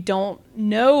even if you don't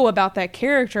know about that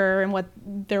character and what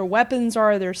their weapons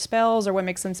are, their spells, or what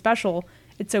makes them special,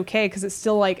 it's okay, because it's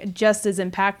still like just as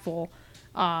impactful,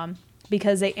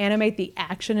 because they animate the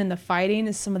action and the fighting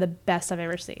is some of the best I've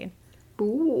ever seen.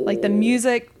 Ooh. Like the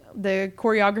music, the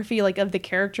choreography, like of the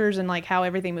characters and like how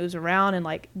everything moves around, and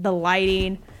like the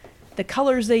lighting, the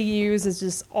colors they use is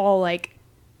just all like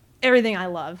everything I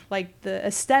love. Like the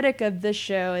aesthetic of this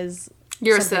show is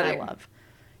your something aesthetic. I love.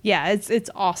 Yeah, it's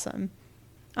awesome.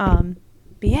 But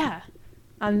yeah,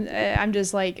 I'm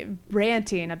just like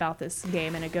ranting about this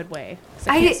game in a good way. So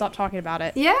I can't stop talking about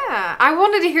it. Yeah, I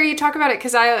wanted to hear you talk about it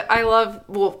because I love,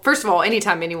 well, first of all,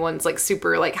 anytime anyone's like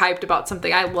super like hyped about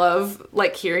something, I love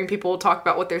like hearing people talk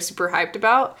about what they're super hyped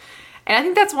about. And I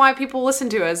think that's why people listen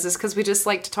to us, is because we just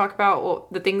like to talk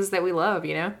about the things that we love,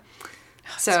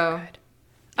 So good.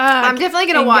 I'm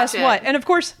definitely gonna watch it. What? And of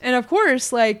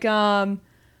course, like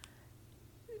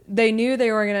they knew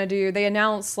they were going to do, they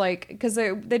announced, like, because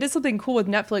they did something cool with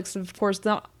Netflix. Of course,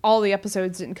 not all the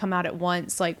episodes didn't come out at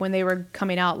once. Like, when they were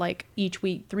coming out, like, each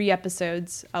week, 3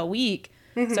 episodes a week.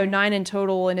 Mm-hmm. So 9 in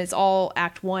total, and it's all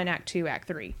Act 1, Act 2, Act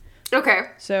 3. Okay.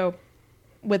 So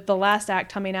with the last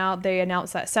act coming out, they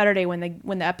announced that Saturday when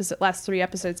the last 3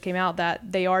 episodes came out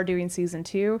that they are doing season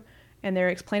 2, and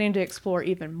they're planning to explore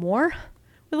even more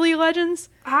with League of Legends.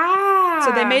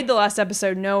 So they made the last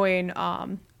episode knowing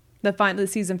the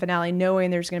season finale,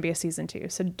 knowing there's going to be a season 2.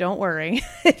 So don't worry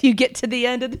if you get to the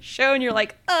end of the show and you're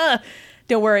like,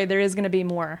 don't worry, there is going to be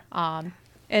more.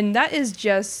 And that is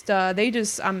just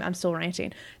I'm still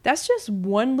ranting. That's just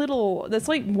that's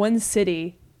like one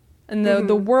city, and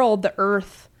the world, the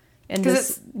Earth, and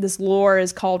this lore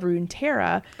is called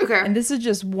Runeterra. Okay. And this is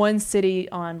just one city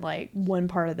on like one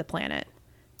part of the planet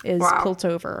is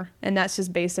Piltover, and that's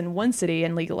just based in one city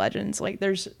in League of Legends. Like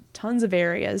there's tons of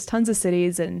areas, tons of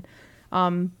cities, and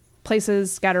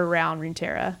places scattered around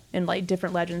Runeterra, and like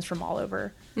different legends from all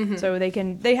over. So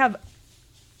they have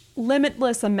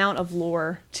limitless amount of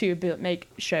lore to make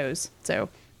shows. So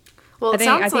I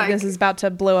think this is about to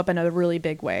blow up in a really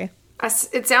big way.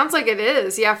 It sounds like it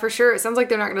is. Yeah, for sure. It sounds like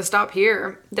they're not going to stop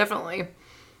here. Definitely.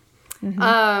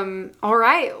 All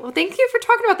right. Well, thank you for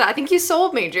talking about that. I think you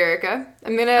sold me, Jerica.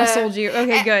 I sold you.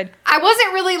 Okay, good. I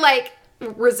wasn't really like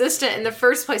resistant in the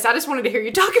first place. I just wanted to hear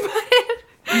you talk about it.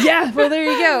 Yeah. Well, there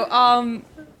you go.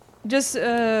 Just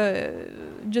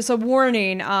a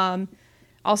warning.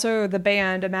 Also, the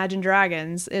band Imagine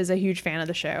Dragons is a huge fan of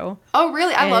the show. Oh,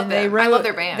 really? I love them. I love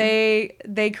their band.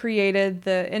 They created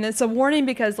and it's a warning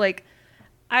because like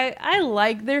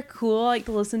they're cool, like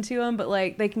to listen to them, but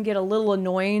like they can get a little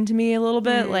annoying to me a little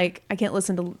bit. Like I can't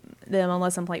listen to them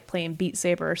unless I'm like playing Beat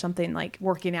Saber or something, like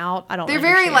working out. I don't. They're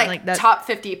very like top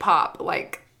 50 pop.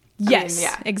 Like yes, I mean,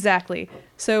 yeah, exactly.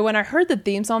 So when I heard the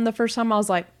theme song the first time, I was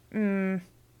like, ew.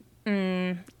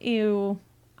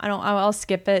 I'll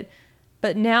skip it.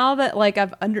 But now that like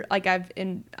I've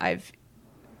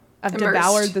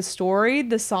devoured the story,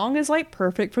 the song is like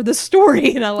perfect for the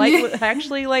story, and I like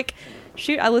actually like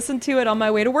I listened to it on my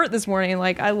way to work this morning.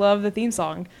 Like I love the theme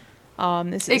song.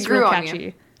 It's real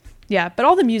catchy. Yeah, but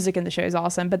all the music in the show is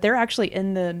awesome. But they're actually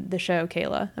in the show,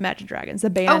 Kayla, Imagine Dragons.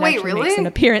 The band makes an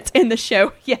appearance in the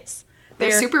show. Yes,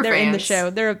 they're super fans. In the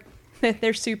show.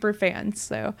 They're super fans.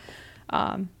 So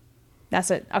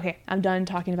that's it. Okay, I'm done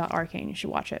talking about Arcane. You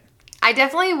should watch it. I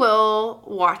definitely will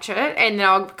watch it, and then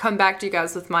I'll come back to you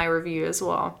guys with my review as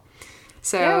well.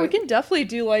 So yeah, we can definitely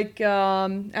do like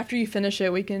after you finish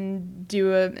it, we can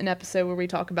do an episode where we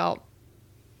talk about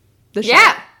the show.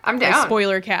 Yeah, I'm down. Like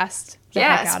spoiler cast.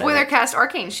 Yeah, spoiler cast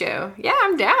Arcane show. Yeah,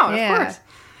 I'm down. Yeah. Of course.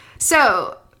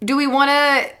 So, do we want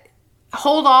to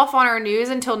hold off on our news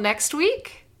until next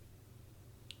week?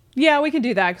 Yeah, we can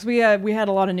do that because we had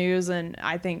a lot of news, and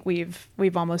I think we've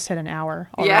almost hit an hour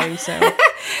already. Yeah. So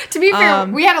to be fair,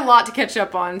 we had a lot to catch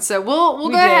up on, so we'll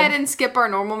go ahead and skip our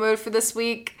normal mode for this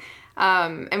week,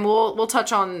 and we'll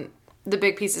touch on the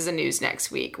big pieces of news next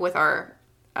week with our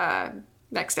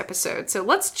next episode. So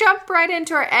let's jump right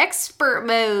into our expert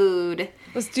mode.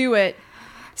 Let's do it.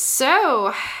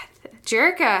 So,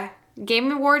 Jerica, Game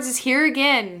Awards is here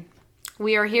again.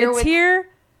 We are here with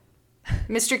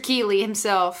Mr. Keeley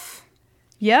himself.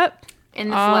 Yep. In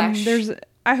the flesh.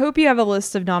 I hope you have a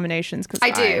list of nominations because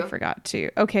I do. I forgot to.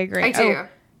 Okay, great. I do.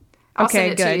 I'll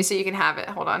send it to you so you can have it.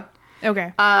 Hold on.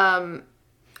 Okay.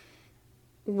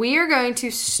 We are going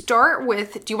to start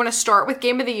with. Do you want to start with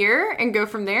Game of the Year and go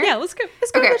from there? Yeah, let's go.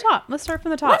 Let's go to the top. Let's start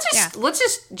from the top. Let's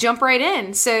just jump right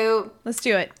in. So let's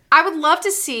do it. I would love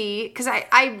to see, because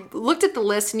I looked at the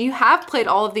list and you have played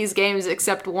all of these games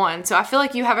except one, so I feel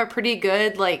like you have a pretty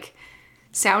good like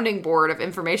sounding board of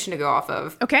information to go off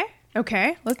of.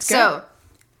 Okay, let's go. So,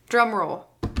 drum roll.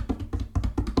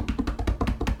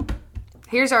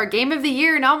 Here's our Game of the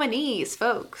Year nominees,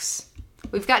 folks.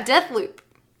 We've got Deathloop.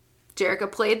 Jerica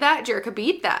played that. Jerica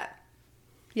beat that.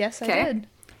 Yes, I did.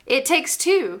 It Takes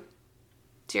Two.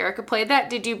 Jerica played that.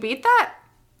 Did you beat that?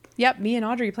 Yep, me and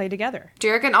Audrey played together.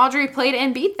 Jerica and Audrey played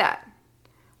and beat that.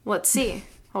 Let's see.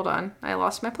 Hold on. I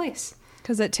lost my place.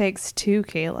 Because it takes two,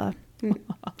 Kayla.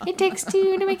 It takes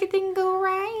two to make a thing go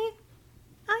right.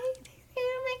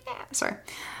 Sorry.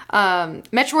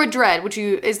 Metroid Dread, which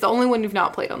is the only one you've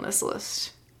not played on this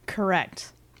list.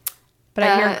 Correct. But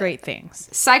I hear great things.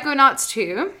 Psychonauts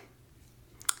 2.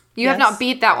 You have not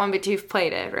beat that one, but you've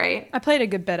played it, right? I played a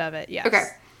good bit of it, yes. Okay.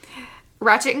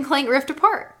 Ratchet and Clank Rift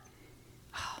Apart.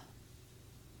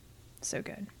 So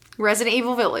good. Resident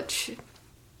Evil Village.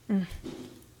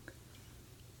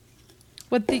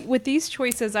 With these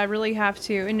choices, I really have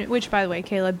to, and which, by the way,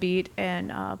 Kayla beat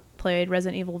and played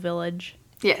Resident Evil Village.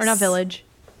 Yes. Or not Village.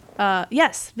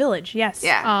 Yes, Village, yes.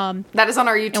 Yeah. That is on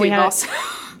our YouTube also.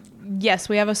 Yes,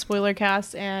 we have a spoiler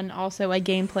cast and also a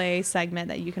gameplay segment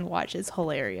that you can watch. It's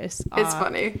hilarious. It's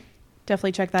funny.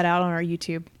 Definitely check that out on our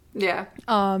YouTube. Yeah.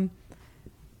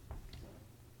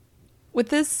 with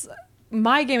this,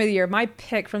 my game of the year, my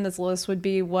pick from this list would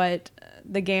be what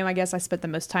the game I guess I spent the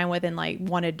most time with and like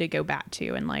wanted to go back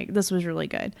to, and like this was really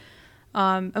good.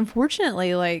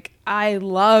 Unfortunately, like I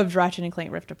loved Ratchet and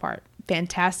Clank Rift Apart.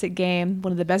 Fantastic game,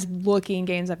 one of the best looking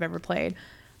games I've ever played.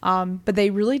 But they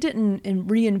really didn't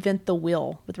reinvent the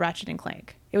wheel with Ratchet and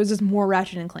Clank. It was just more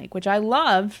Ratchet and Clank, which I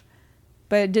loved,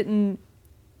 but it didn't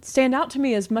stand out to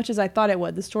me as much as I thought it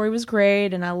would. The story was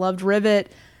great, and I loved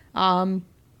Rivet.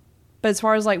 But as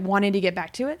far as like wanting to get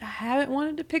back to it, I haven't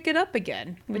wanted to pick it up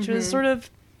again, which was sort of,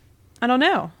 I don't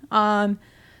know.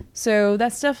 So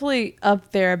that's definitely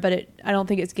up there, but I don't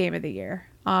think it's game of the year.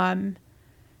 And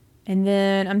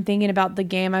then I'm thinking about the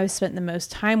game I spent the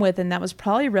most time with, and that was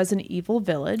probably Resident Evil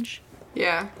Village.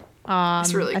 Yeah.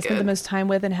 It's really good. I spent the most time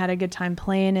with and had a good time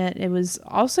playing it. It was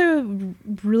also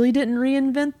really didn't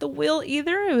reinvent the wheel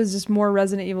either. It was just more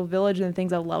Resident Evil Village and the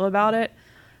things I love about it.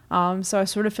 So I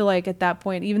sort of feel like at that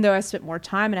point, even though I spent more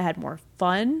time and I had more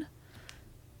fun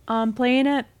playing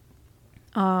it,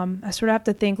 I sort of have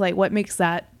to think like what makes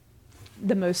that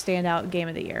the most standout game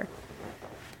of the year.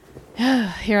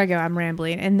 Here I go, I'm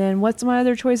rambling. And then what's my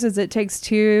other choices? It Takes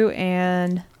Two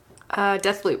and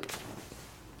Deathloop.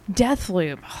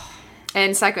 Deathloop.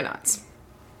 And Psychonauts.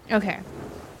 Okay.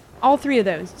 All three of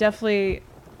those definitely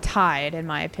tied in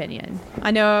my opinion.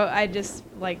 I know I just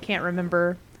like can't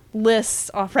remember lists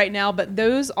off right now, but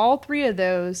all three of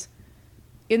those,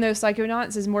 in those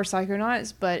Psychonauts is more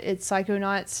Psychonauts, but it's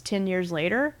Psychonauts 10 years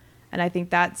later, and I think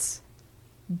that's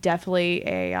definitely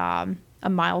a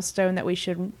milestone that we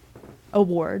should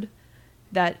award,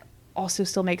 that also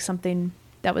still makes something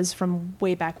that was from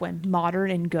way back when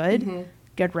modern and good,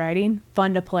 good writing,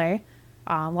 fun to play,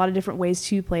 a lot of different ways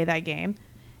to play that game.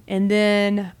 And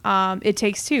then It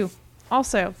Takes Two,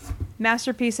 also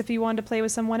masterpiece if you wanted to play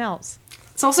with someone else.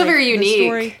 It's also very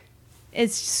unique.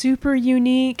 It's super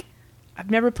unique.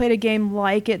 I've never played a game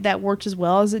like it that worked as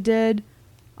well as it did.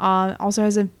 Also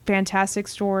has a fantastic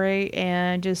story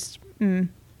and just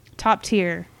top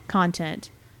tier content.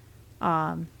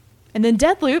 And then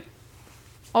Deathloop,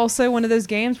 also one of those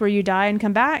games where you die and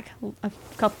come back. A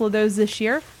couple of those this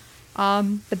year.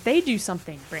 But they do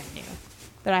something brand new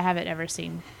that I haven't ever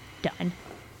seen done.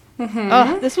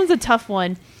 Oh, this one's a tough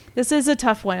one. This is a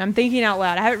tough one. I'm thinking out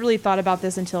loud. I haven't really thought about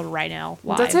this until right now.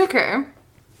 Live. That's okay.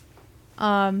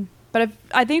 But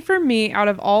I think for me, out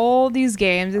of all these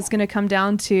games, it's going to come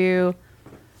down to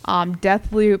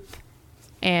Deathloop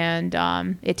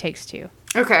and It Takes Two.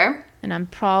 Okay. And I'm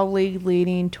probably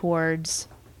leaning towards...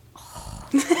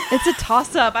 it's a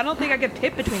toss-up. I don't think I could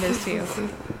pick between those two.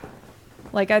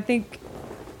 Like, I think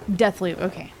Deathloop.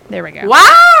 Okay, there we go.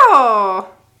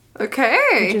 Wow!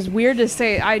 Okay. Which is weird to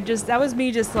say. That was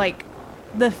me just like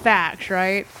the facts,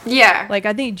 right? Yeah. Like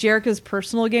I think Jerica's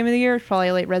personal game of the year is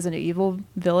probably like Resident Evil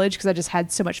Village because I just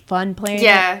had so much fun playing.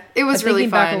 Yeah, it was really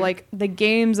fun. Back to, like the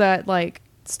games that like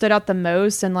stood out the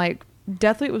most, and like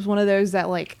Deathloop was one of those that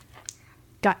like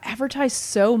got advertised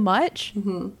so much,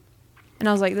 and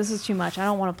I was like, this is too much. I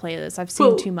don't want to play this. I've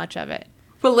seen too much of it.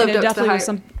 But lived up to the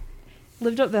hype.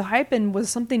 Lived up the hype and was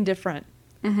something different.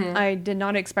 I did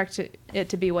not expect it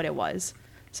to be what it was.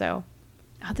 So,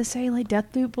 I have to say, like,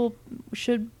 Deathloop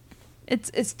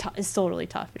it's still really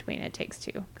tough between It Takes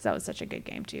Two, because that was such a good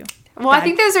game, too. Well, I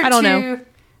think those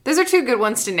are two good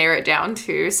ones to narrow it down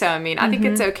to. So, I mean, I think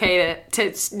it's okay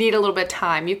to need a little bit of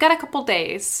time. You've got a couple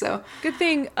days, so. Good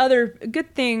thing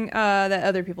that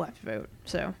other people have to vote,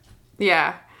 so.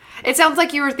 Yeah. It sounds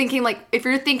like you were thinking, like, if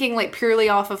you're thinking, like, purely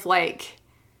off of, like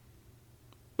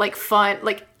fun,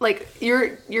 like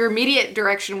your immediate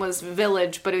direction was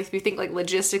Village, but if you think like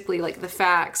logistically, like the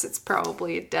facts, it's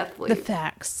probably Deathloop. The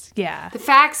facts, yeah. The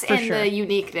facts and sure. the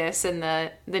uniqueness and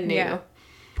the new. Yeah.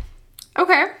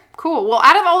 Okay, cool. Well,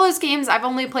 out of all those games, I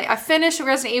finished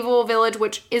Resident Evil Village,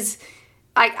 which is,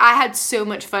 I had so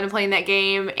much fun playing that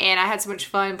game, and I had so much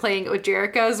fun playing it with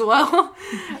Jerica as well.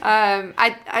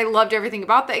 I loved everything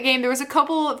about that game. There was a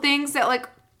couple of things that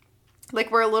like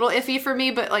were a little iffy for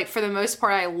me, but like for the most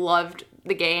part I loved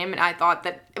the game, and I thought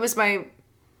that it was my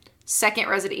second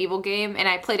Resident Evil game, and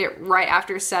I played it right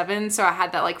after 7, so I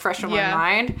had that like fresh in my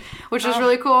mind, which was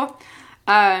really cool.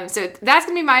 So that's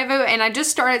gonna be my vote, and I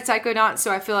just started Psychonauts,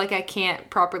 so I feel like I can't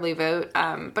properly vote,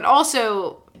 but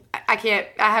also I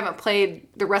haven't played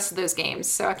the rest of those games,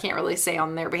 so I can't really say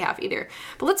on their behalf either.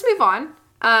 But let's move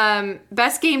on.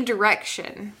 Best game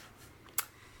direction.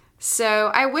 So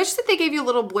I wish that they gave you a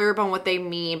little blurb on what they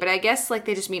mean, but I guess like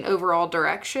they just mean overall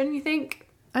direction, you think?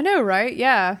 I know, right?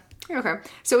 Yeah. Okay.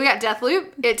 So we got Deathloop,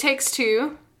 It Takes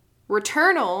Two,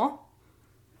 Returnal,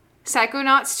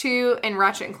 Psychonauts 2, and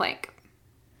Ratchet and Clank.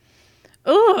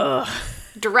 Ugh.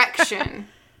 Direction.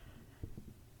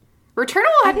 Returnal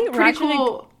had think pretty Ratchet and-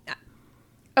 cool.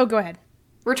 Oh, go ahead.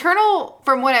 Returnal,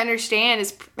 from what I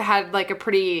understand, had like a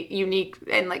pretty unique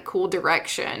and like cool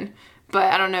direction,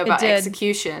 but I don't know about did.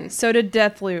 execution. So did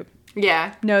Deathloop.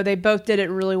 Yeah, No, they both did it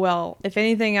really well. If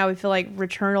anything, I would feel like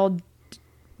Returnal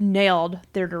nailed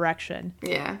their direction.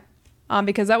 yeah,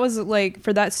 Because that was like,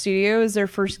 for that studio, is their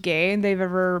first game they've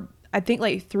ever, I think,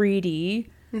 like 3D,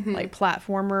 like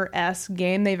platformer-esque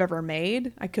game they've ever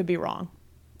made. I could be wrong.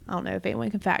 I don't know if anyone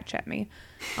can fact check me.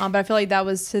 But I feel like that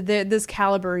was, to this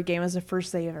caliber game was the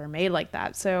first they ever made like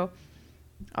that. So,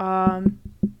 I'm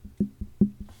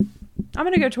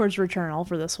going to go towards Returnal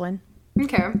for this one.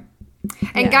 okay.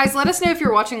 And guys, let us know if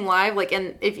you're watching live. Like,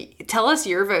 and tell us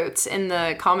your votes in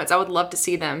the comments. I would love to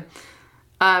see them.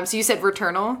 So you said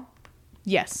Returnal.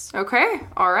 Yes. Okay.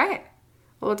 All right.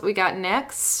 Well, what we got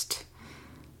next?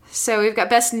 So we've got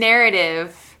Best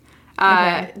Narrative.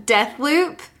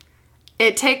 Deathloop,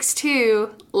 It Takes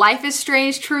Two, Life is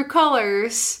Strange True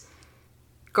Colors,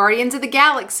 Guardians of the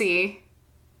Galaxy,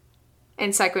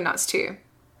 and Psychonauts 2.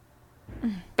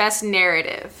 Best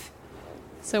Narrative.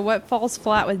 So what falls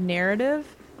flat with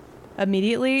narrative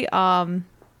immediately? God,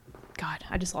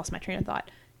 I just lost my train of thought.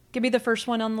 Give me the first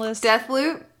one on the list.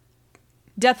 Deathloop.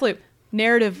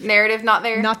 Narrative. Narrative not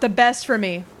there. Not the best for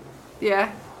me.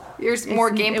 Yeah. Yours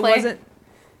more gameplay. It wasn't.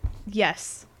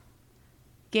 Yes.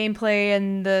 Gameplay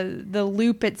and the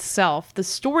loop itself. The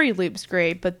story loop's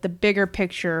great, but the bigger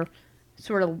picture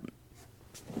sort of,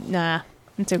 nah,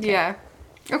 it's okay. Yeah.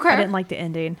 Okay. I didn't like the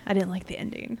ending.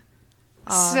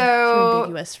 Too So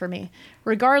ambiguous for me.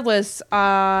 Regardless,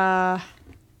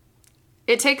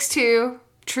 It Takes Two,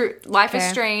 True Life is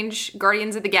Okay. Strange,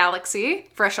 Guardians of the Galaxy,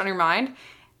 fresh on your mind,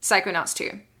 Psychonauts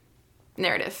 2.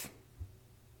 Narrative.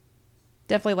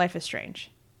 definitely Life is Strange.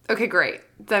 Okay, great.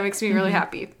 That makes me really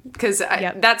happy because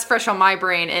Yep. that's fresh on my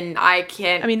brain, and I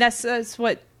can't. I mean, that's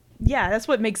what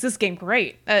makes this game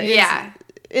great.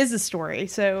 Is the story.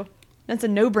 So that's a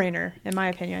no-brainer in my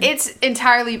opinion. It's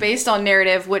entirely based on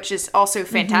narrative, which is also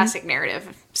fantastic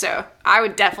narrative. So I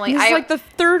would definitely. It's like the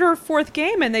third or fourth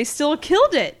game, and they still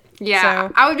killed it. Yeah,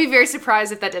 So, I would be very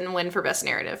surprised if that didn't win for best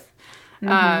narrative.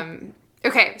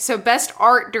 Okay, so best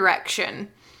art direction,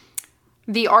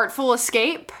 The Artful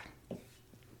Escape.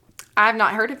 I have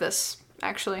not heard of this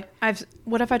actually.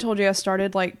 what if I told you I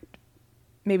started like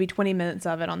maybe 20 minutes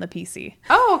of it on the PC?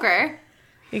 Oh, okay.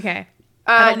 Okay.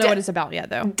 I don't know De- what it's about yet,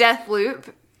 though.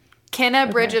 Deathloop, Kenna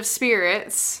Bridge of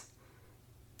Spirits,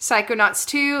 Psychonauts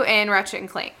 2, and Ratchet and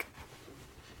Clank.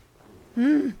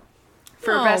 For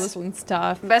This one's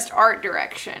tough. best art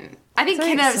direction. I think I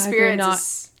think Kenna of Spirits Psychonaut-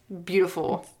 is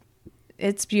beautiful.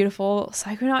 It's beautiful.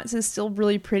 Psychonauts is still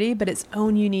really pretty, but its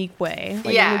own unique way.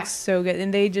 Like, Yeah. It looks so good.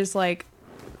 And they just, like,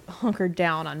 hunkered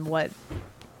down on what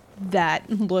that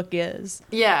look is.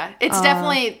 Yeah, it's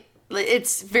definitely,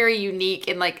 it's very unique,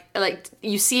 and like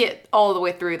you see it all the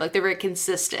way through. Like they're very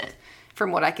consistent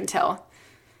from what I can tell.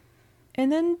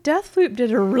 And then Deathloop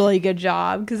did a really good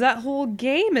job, because that whole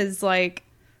game is, like,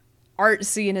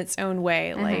 artsy in its own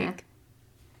way. Like,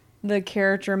 the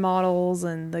character models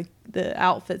and the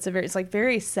outfits are it's like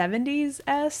very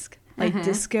 70s-esque, like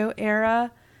disco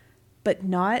era, but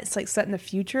not. It's like set in the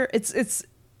future. It's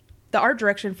the art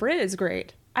direction for it is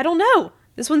great. I don't know.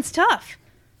 This one's tough.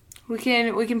 We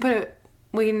can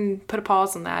put a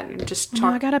pause on that and just No,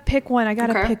 talk. I gotta pick one.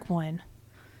 Okay. Pick one.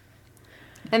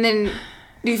 And then,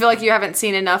 do you feel like you haven't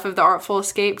seen enough of The Artful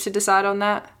Escape to decide on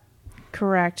that?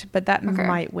 Correct, but that Okay.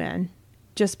 might win.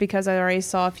 Just because I already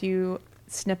saw a few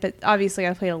snippets. Obviously,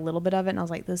 I played a little bit of it, and I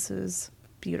was like, this is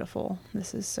beautiful.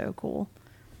 This is so cool.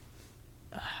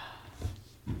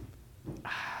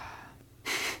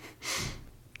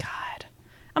 God.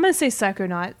 I'm going to say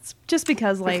Psychonauts, just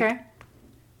because, like, Okay.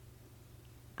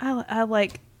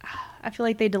 I feel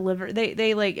like they delivered.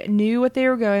 They like knew what they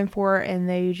were going for, and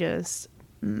they just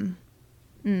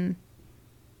this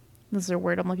is a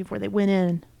word I'm looking for. They went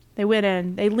in. They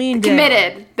leaned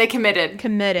Committed. in. They committed.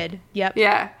 Committed. Yep.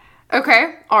 Yeah.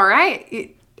 Okay. All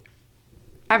right.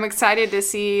 I'm excited to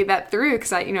see that through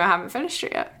because I haven't finished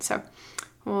it yet. So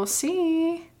we'll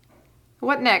see.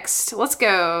 What next? Let's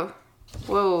go.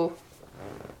 Whoa.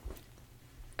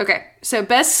 Okay. So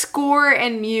best score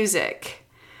and music.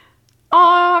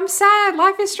 Oh, I'm sad.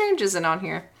 Life is Strange isn't on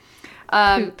here.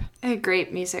 Poop.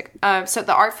 Great music. So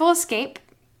The Artful Escape.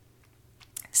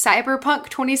 Cyberpunk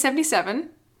 2077.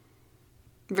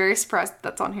 Very surprised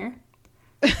that's on here.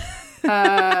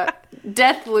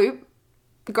 Deathloop,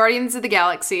 Guardians of the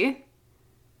Galaxy,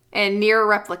 and Nier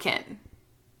Replicant.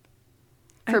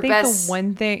 I think the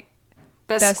one thing,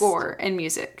 best score and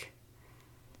music.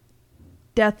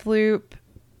 Deathloop.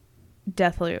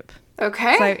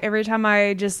 Okay. So every time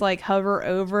I just like hover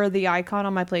over the icon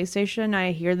on my PlayStation,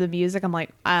 I hear the music. I'm like,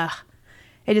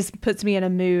 it just puts me in a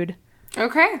mood.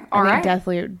 Okay. All right.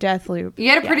 Deathloop. You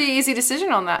had a pretty easy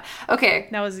decision on that. Okay.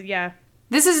 That was, yeah.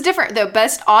 This is different though.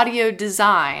 Best audio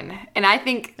design. And I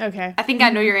think Okay. I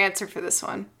know your answer for this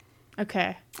one.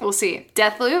 Okay. We'll see.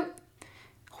 Deathloop,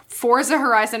 Forza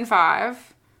Horizon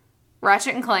 5,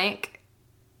 Ratchet and Clank,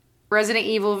 Resident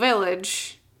Evil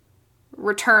Village,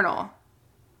 Returnal.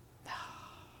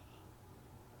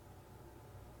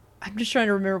 I'm just trying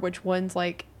to remember which ones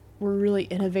like were really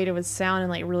innovative with sound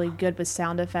and like really good with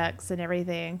sound effects and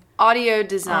everything. Audio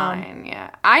design,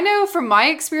 yeah. I know from my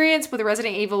experience with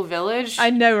Resident Evil Village I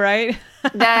know, right?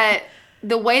 that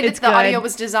the way that It's the good. audio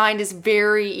was designed is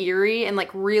very eerie and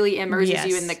like really immerses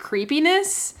you in the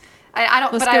creepiness. I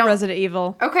don't. Let's but go I don't, Resident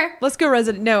Evil. Okay. Let's go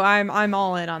Resident. No, I'm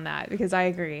all in on that because I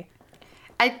agree.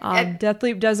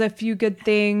 Deathloop does a few good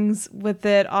things with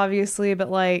it, obviously,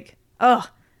 but like,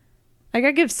 I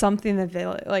gotta give something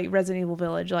like Resident Evil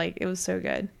Village. Like, it was so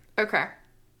good. Okay.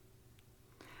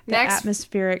 The Next,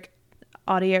 atmospheric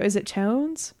audio. Is it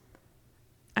tones?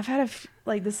 I've had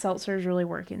the seltzer is really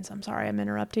working, so I'm sorry I'm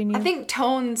interrupting you. I think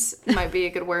tones might be a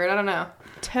good word. I don't know.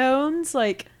 Tones,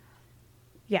 like,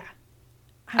 yeah.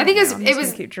 I think it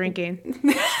was keep drinking.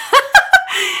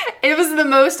 It was the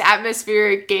most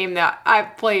atmospheric game that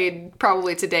I've played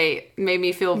probably to date. Made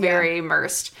me feel very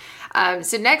immersed.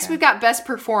 So next we've got best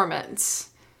performance.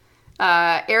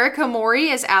 Erica Mori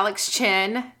as Alex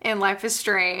Chen in Life is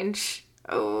Strange.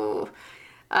 Oh.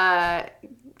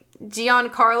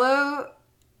 Giancarlo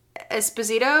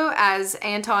Esposito as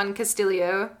Anton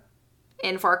Castillo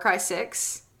in Far Cry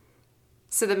 6.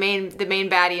 So the main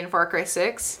baddie in Far Cry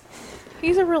 6.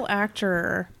 He's a real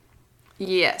actor.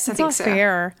 Yes, I That's think not so.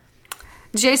 fair.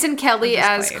 Jason Kelly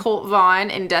as Colt Vaughn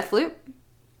in Deathloop.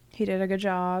 He did a good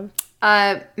job.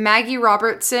 Maggie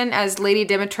Robertson as Lady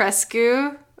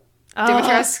Dimitrescu.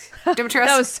 Dimitrescu.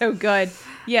 That was so good.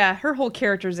 Yeah, her whole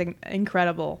character is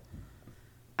incredible.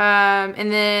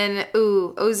 And then,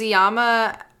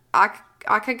 Oziyama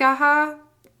Akagaha.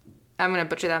 I'm going to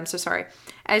butcher that. I'm so sorry.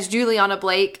 As Juliana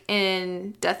Blake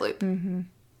in Deathloop. Mm-hmm.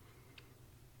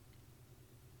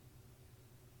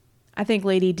 I think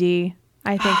Lady D.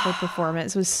 I think her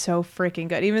performance was so freaking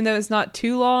good. Even though it's not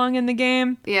too long in the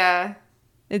game. Yeah.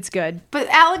 It's good. But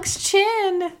Alex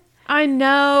Chen. I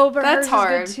know, but that's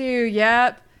hard. Good too.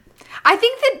 Yep. I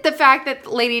think that the fact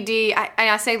that Lady D,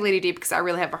 I say Lady D because I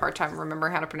really have a hard time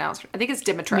remembering how to pronounce her. I think it's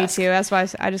Dimitrescu. Me too. That's why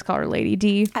I just call her Lady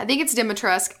D. I think it's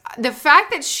Dimitrescu. The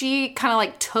fact that she kind of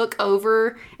like took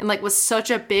over and like was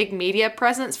such a big media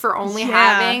presence for only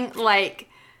having like,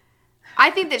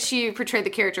 I think that she portrayed the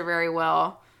character very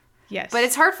well. Yes. But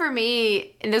it's hard for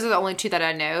me, and those are the only two that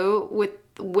I know,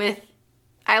 with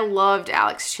I loved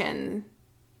Alex Chen.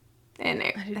 And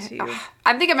I do too.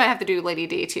 I think I might have to do Lady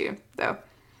D too, though.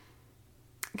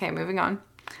 Okay, moving on.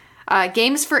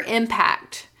 Games for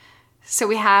Impact. So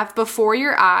we have Before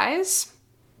Your Eyes,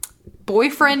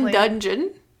 Boyfriend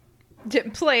Dungeon.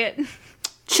 Didn't play it.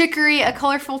 Chicory, A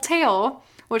Colorful Tale,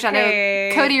 which I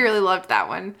know Cody really loved that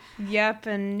one. Yep,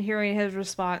 and hearing his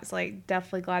response, like,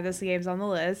 definitely glad this game's on the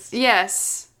list.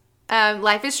 Yes.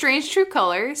 Life is Strange, True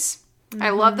Colors. Mm-hmm.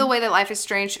 I love the way that Life is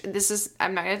Strange,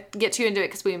 I'm not going to get too into it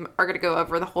because we are going to go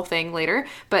over the whole thing later,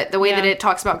 but the way that it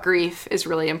talks about grief is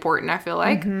really important, I feel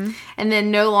like. Mm-hmm. And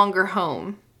then No Longer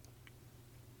Home.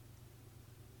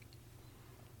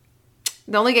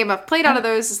 The only game I've played out of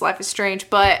those is Life is Strange,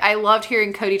 but I loved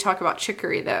hearing Cody talk about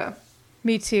Chicory, though.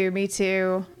 Me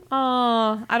too.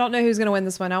 Oh, I don't know who's going to win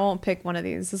this one. I won't pick one of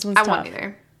these. This one's tough. I won't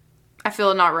either. I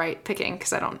feel not right picking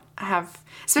because I don't have...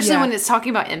 Especially when it's talking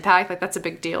about impact, like that's a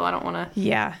big deal. I don't want to...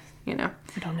 Yeah. You know.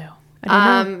 I don't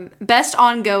know. Best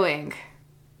ongoing.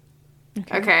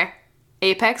 Okay.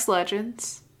 Apex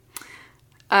Legends.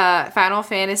 Final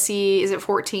Fantasy, is it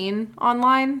 14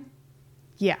 online?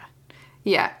 Yeah.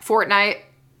 Yeah. Fortnite,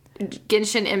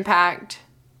 Genshin Impact,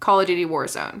 Call of Duty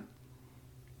Warzone.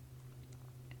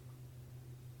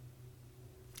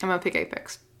 I'm going to pick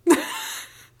Apex.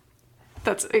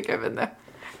 That's a given though.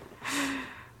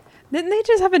 Didn't they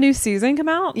just have a new season come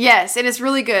out? Yes, and it's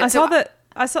really good. I saw the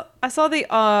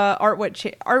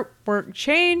artwork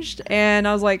changed, and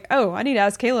I was like, oh, I need to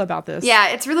ask Kayla about this. Yeah,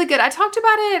 it's really good. I talked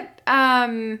about it.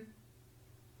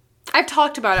 I've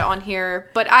talked about it on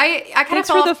here, but I kind of Thanks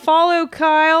for the follow,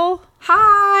 Kyle.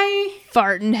 Hi,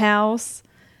 Fartin House.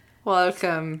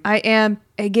 Welcome. I am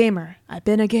a gamer. I've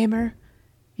been a gamer.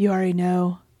 You already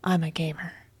know I'm a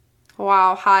gamer.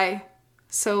 Wow. Hi.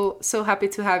 So happy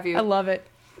to have you. I love it.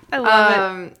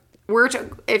 It.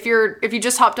 If you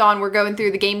just hopped on, we're going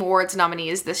through the Game Awards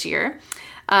nominees this year.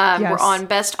 Yes. We're on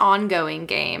best ongoing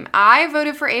game. I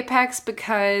voted for Apex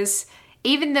because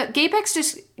even though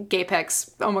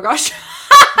Gapex, oh my gosh.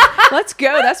 Let's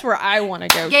go. That's where I want to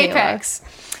go, Kayla. Gapex.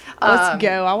 Let's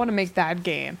go. I want to make that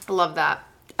game. I love that.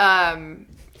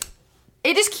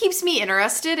 It just keeps me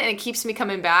interested and it keeps me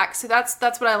coming back. So that's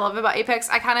what I love about Apex.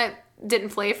 I kind of didn't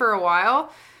play for a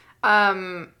while.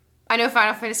 I know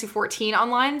Final Fantasy 14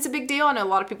 online is a big deal. I know a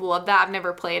lot of people love that. I've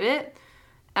never played it.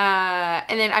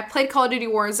 And then I played Call of Duty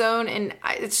Warzone, and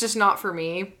it's just not for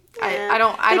me. I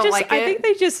don't like it.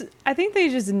 I think they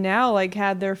just now like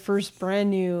had their first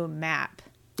brand new map.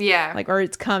 Yeah. Like, or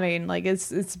it's coming. Like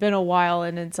it's been a while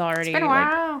and it's already It's been a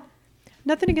while. Like,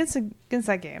 nothing against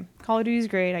that game. Call of Duty is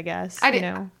great, I guess. I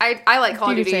like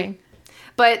Call of Duty.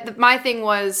 But my thing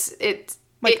was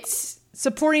it's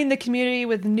supporting the community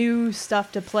with new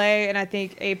stuff to play, and I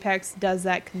think Apex does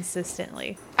that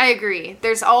consistently. I agree.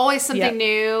 There's always something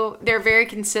new. They're very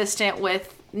consistent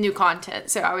with new content,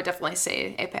 so I would definitely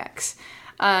say Apex.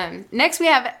 Next, we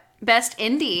have Best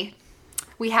Indie.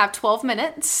 We have 12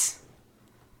 Minutes.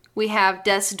 We have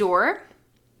Death's Door.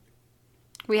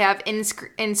 We have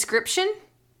Inscription.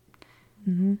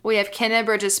 Mm-hmm. We have Kena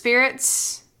Bridge of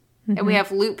Spirits. Mm-hmm. And we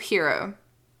have Loop Hero.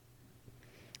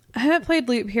 I haven't played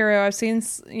Loop Hero. I've seen,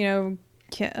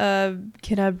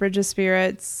 Kena Bridge of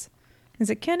Spirits. Is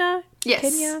it Kena?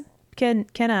 Yes.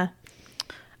 Kena.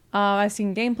 I've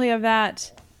seen gameplay of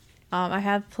that. I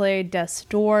have played Death's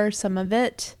Door, some of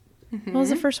it. Mm-hmm. What was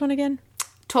the first one again?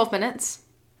 12 Minutes.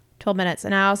 12 Minutes.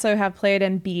 And I also have played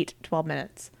and beat 12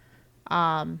 Minutes.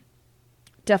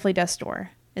 Definitely Death's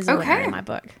Door is a winner in my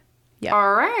book. Yeah.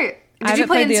 All right. Did you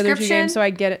play the other two games, so I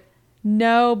get it.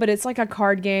 No, but it's like a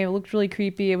card game. It looked really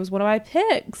creepy. It was one of my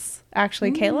picks,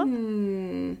 actually,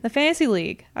 Kayla. The Fantasy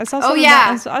League. I saw. Oh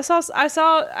yeah.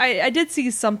 I did see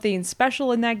something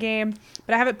special in that game,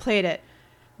 but I haven't played it.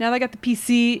 Now that I got the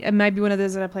PC, it might be one of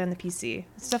those that I play on the PC.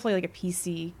 It's definitely like a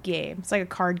PC game. It's like a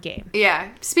card game. Yeah.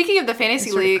 Speaking of the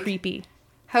Fantasy League, creepy.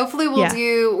 Hopefully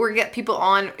we'll get people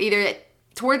on either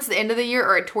towards the end of the year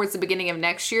or towards the beginning of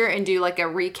next year and do like a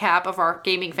recap of our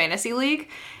gaming fantasy league.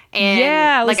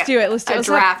 And let's do it. Let's do a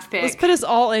draft pick. Let's put us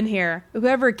all in here.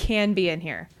 Whoever can be in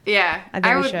here. Yeah, I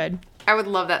think we should. I would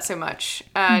love that so much.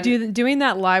 Doing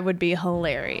that live would be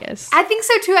hilarious. I think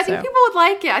so too. I think people would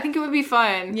like it. I think it would be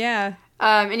fun. Yeah.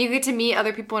 And you get to meet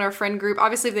other people in our friend group.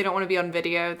 Obviously, if they don't want to be on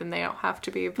video, then they don't have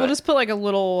to be. But we'll just put like a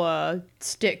little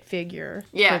stick figure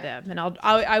for them, and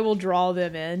I will draw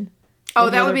them in. Oh,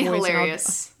 that would be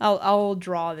hilarious. I'll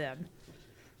draw them.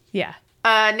 Yeah.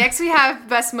 Next, we have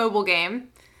Best Mobile Game.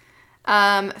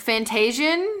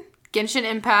 Fantasian, Genshin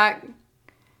Impact,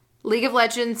 League of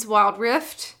Legends Wild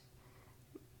Rift,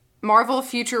 Marvel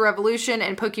Future Revolution,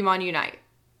 and Pokemon Unite.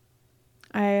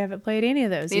 I haven't played any of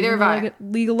those. Neither have I.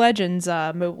 League of Legends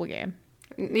mobile game.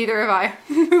 Neither have I.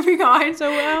 Moving on.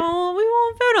 So we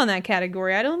won't vote on that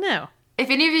category. I don't know. If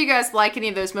any of you guys like any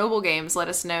of those mobile games, let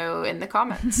us know in the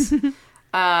comments.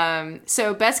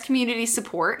 So best community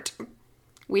support.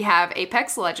 We have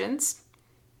Apex Legends.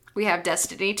 We have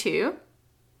Destiny 2.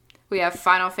 We have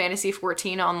Final Fantasy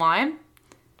 14 Online.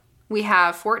 We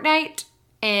have Fortnite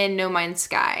and No Man's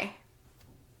Sky.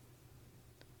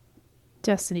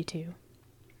 Destiny 2.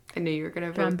 I knew you were going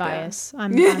to vote. I'm biased.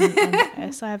 I'm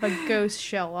biased. I have a ghost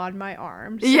shell on my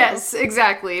arm. So. Yes,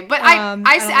 exactly. But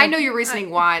I know your reasoning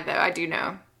why, though. I do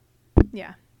know.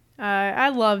 Yeah. I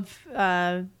love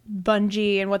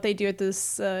Bungie and what they do with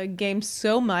this game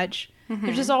so much. Mm-hmm.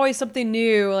 There's just always something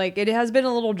new. Like, it has been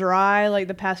a little dry, like,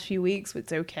 the past few weeks, but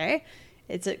it's okay.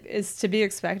 It's to be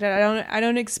expected. I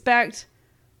don't expect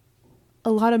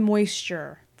a lot of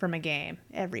moisture from a game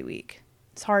every week.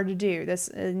 It's hard to do. That's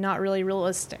not really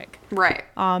realistic. Right.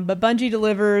 But Bungie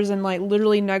delivers, and like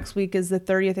literally next week is the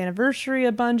 30th anniversary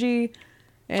of Bungie,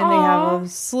 and they have a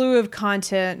slew of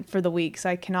content for the week. So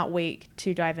I cannot wait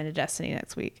to dive into Destiny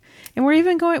next week. And we're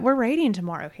raiding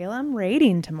tomorrow, Kayla. I'm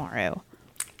raiding tomorrow.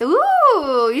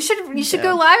 Ooh, you should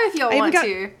go live if y'all want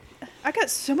to. I got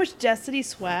so much Destiny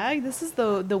swag. This is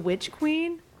the Witch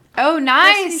Queen. Oh,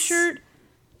 nice. Destiny shirt.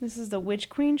 This is the Witch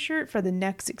Queen shirt for the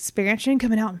next expansion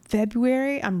coming out in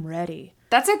February. I'm ready.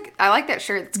 I like that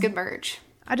shirt. It's good merch.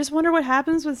 I just wonder what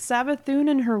happens with Sabathun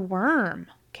and her worm.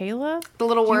 Kayla? The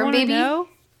little worm baby? Know?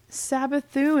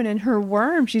 Sabathun and her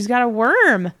worm. She's got a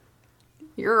worm.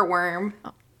 You're a worm.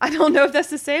 I don't know if that's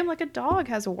the same. Like a dog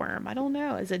has a worm. I don't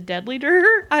know. Is it deadly to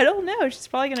her? I don't know. She's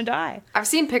probably going to die. I've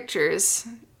seen pictures.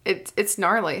 It's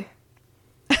gnarly.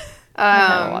 I've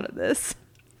had a lot of this.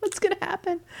 What's going to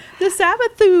happen? The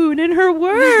Sabathun and her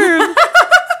worm.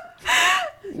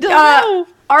 No.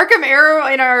 Arkham Arrow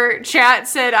in our chat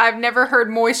said, I've never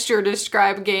heard moisture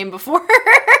describe a game before.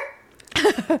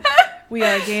 We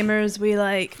are gamers. We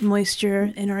like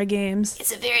moisture in our games.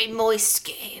 It's a very moist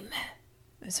game.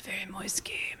 It's a very moist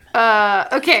game.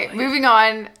 Okay, moving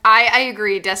on. I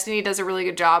agree. Destiny does a really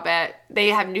good job they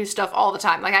have new stuff all the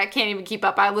time. Like, I can't even keep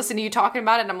up. I listen to you talking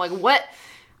about it, and I'm like, what?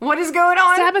 What is going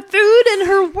on? Sabathoon and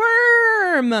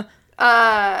her worm!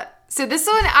 So this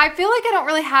one, I feel like I don't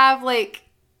really have, like,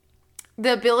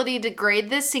 the ability to grade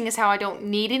this, seeing as how I don't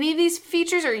need any of these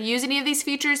features or use any of these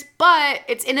features, but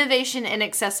it's innovation and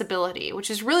accessibility,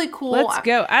 which is really cool. Let's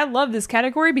go. I love this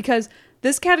category because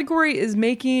this category is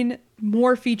making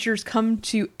more features come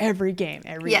to every game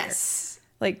every year.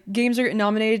 Like, games are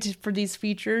nominated for these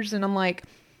features, and I'm like,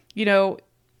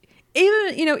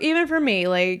 even for me,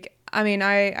 like, I mean,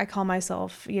 I call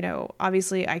myself,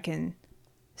 obviously I can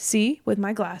see with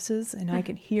my glasses and I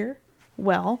can hear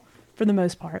well for the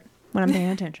most part when I'm paying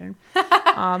attention.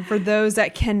 For those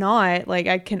that cannot, like,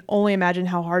 I can only imagine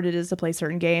how hard it is to play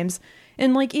certain games.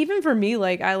 And, like, even for me,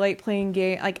 like, I like playing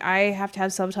like, I have to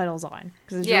have subtitles on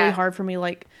because it's really hard for me.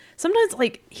 Like, sometimes,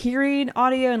 like, hearing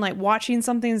audio and, like, watching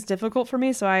something is difficult for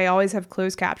me, so I always have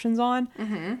closed captions on.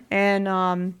 Mm-hmm.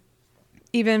 And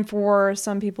even for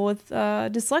some people with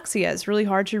dyslexia, it's really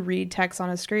hard to read text on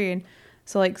a screen.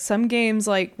 So, like, some games,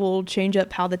 like, will change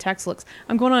up how the text looks.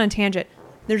 I'm going on a tangent.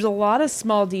 There's a lot of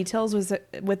small details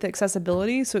with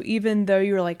accessibility. So even though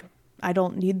you're like, I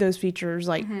don't need those features,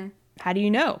 like, how do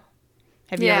you know?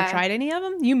 Have you ever tried any of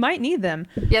them? You might need them.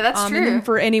 Yeah, that's true. And then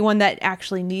for anyone that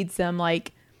actually needs them,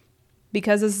 like,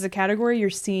 because this is a category, you're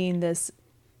seeing this,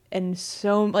 and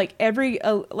so, like,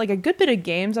 like, a good bit of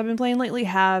games I've been playing lately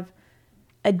have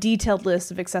a detailed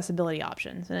list of accessibility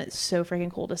options, and it's so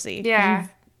freaking cool to see. Yeah. You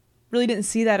really didn't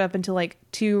see that up until, like,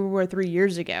 2 or 3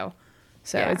 years ago.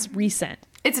 So it's recent.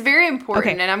 It's very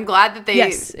important, and I'm glad that they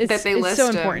list it's so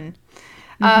important.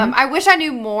 I wish I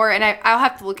knew more, and I'll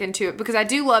have to look into it because I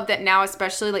do love that now,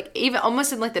 especially, like, even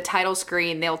almost in, like, the title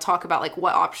screen, they'll talk about, like,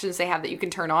 what options they have that you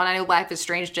can turn on. I know Life is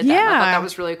Strange did that, and I thought that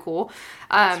was really cool.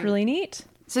 It's really neat.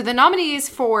 So the nominees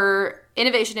for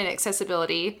innovation and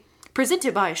accessibility,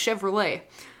 presented by Chevrolet,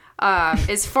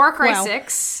 is Far Cry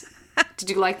 6.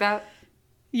 Did you like that?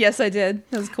 Yes, I did.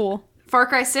 That was cool. Far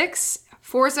Cry 6,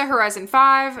 Forza Horizon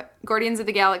 5, Guardians of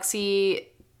the Galaxy,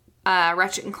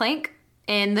 Ratchet and Clank,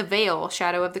 and The Veil,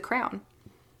 Shadow of the Crown.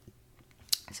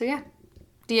 So, yeah.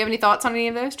 Do you have any thoughts on any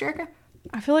of those, Jerica?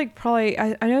 I feel like probably...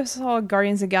 I know I saw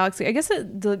Guardians of the Galaxy. I guess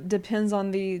it depends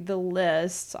on the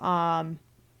list.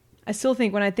 I still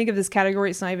think when I think of this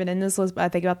category, it's not even in this list, but I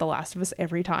think about The Last of Us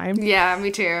every time. Yeah,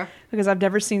 me too. Because I've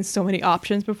never seen so many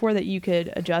options before that you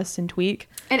could adjust and tweak.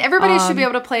 And everybody should be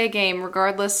able to play a game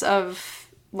regardless of,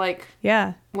 like,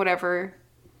 whatever.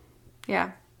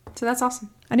 Yeah. So that's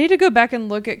awesome. I need to go back and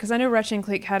look at, because I know Ratchet and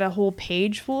Clank had a whole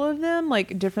page full of them,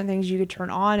 like different things you could turn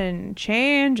on and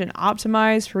change and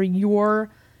optimize for your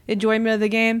enjoyment of the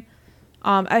game.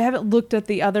 I haven't looked at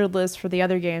the other list for the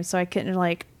other games, so I couldn't,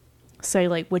 like, say,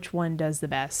 like, which one does the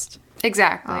best.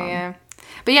 Exactly, yeah.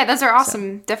 But yeah, those are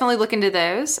awesome. So. Definitely look into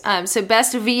those. So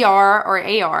best VR or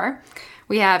AR,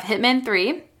 we have Hitman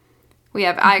 3. We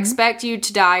have I Expect You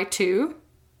to Die 2.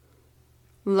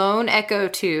 Lone Echo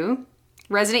 2.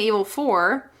 Resident Evil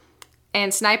 4.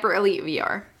 And Sniper Elite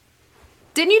VR.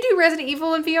 Didn't you do Resident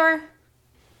Evil in VR?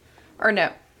 Or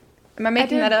no? Am I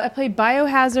making that up? I played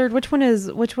Biohazard.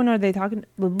 Which one are they talking?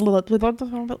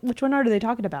 Which one are they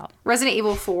talking about? Resident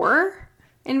Evil 4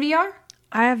 in VR?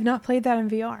 I have not played that in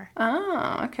VR.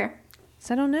 Oh, okay.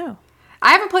 So I don't know.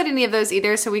 I haven't played any of those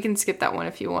either, so we can skip that one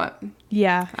if you want.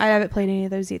 Yeah, I haven't played any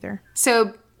of those either.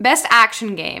 So, best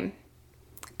action game.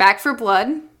 Back 4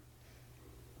 Blood.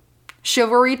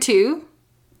 Chivalry 2.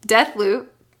 Deathloop.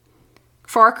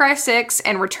 Far Cry 6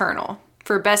 and Returnal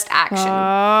for best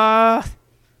action.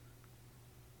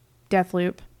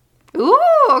 Deathloop. Ooh,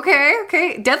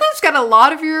 okay. Deathloop's got a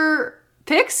lot of your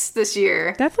picks this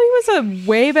year. Deathloop was a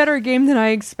way better game than I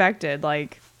expected.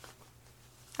 Like,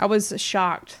 I was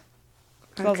shocked.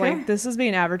 Okay. I was like, this is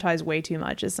being advertised way too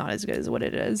much. It's not as good as what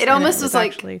it is. It almost was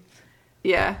like, actually,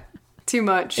 yeah, too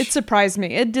much. It surprised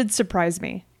me. It did surprise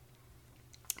me.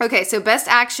 Okay, so best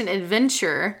action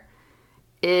adventure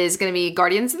is going to be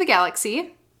Guardians of the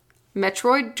Galaxy,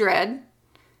 Metroid Dread,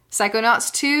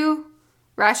 Psychonauts 2,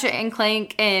 Ratchet and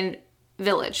Clank, and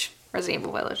Village. Resident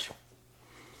Evil Village.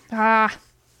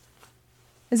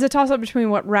 It's a toss-up between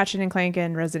what Ratchet and Clank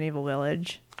and Resident Evil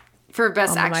Village. For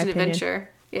best action adventure.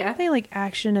 Yeah. I think, like,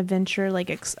 action adventure, like,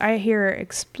 I hear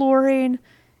exploring,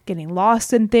 getting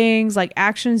lost in things, like,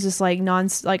 action's just, like,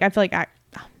 I feel like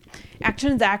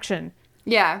action's action.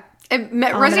 Yeah.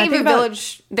 Resident Evil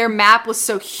Village, their map was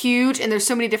so huge, and there's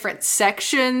so many different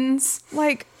sections.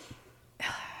 Like,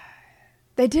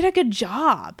 they did a good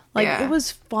job. Like, Yeah. it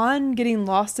was fun getting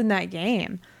lost in that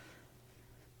game.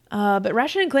 But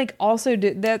Ratchet and Clank also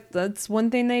did that. That's one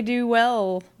thing they do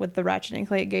well with the Ratchet and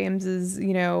Clank games is,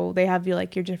 you know, they have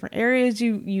like your different areas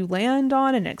you land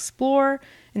on and explore,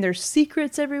 and there's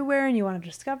secrets everywhere, and you want to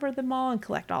discover them all and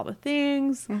collect all the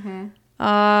things.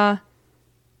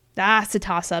 That's a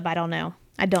toss up. I don't know.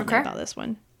 I don't know about this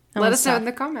one. Let us know in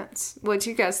the comments. What do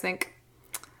you guys think?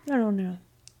 I don't know.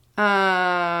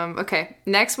 Okay.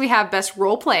 Next, we have best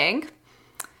role playing.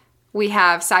 We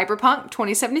have Cyberpunk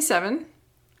 2077.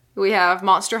 We have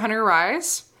Monster Hunter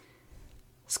Rise,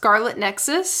 Scarlet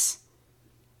Nexus,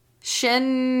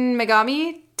 Shin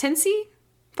Megami Tensei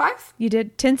 5? You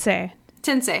did Tensei.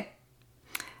 Tensei.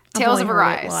 I've Tales only of heard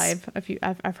it Arise.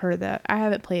 live. I've heard that. I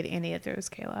haven't played any of those,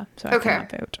 Kayla, so I Okay.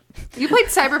 cannot vote. You played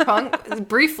Cyberpunk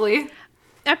briefly.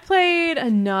 I played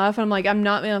enough. I'm like, I'm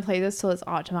not going to play this till it's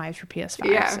optimized for PS5.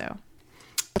 Yeah. So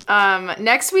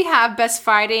Next, we have best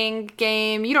fighting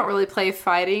game. You don't really play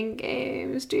fighting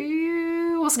games, do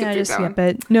you? We'll skip yeah, through just that one. skip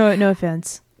it. No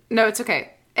offense. No, it's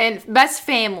okay. And best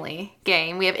family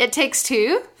game, we have It Takes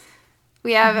Two.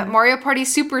 We have Mario Party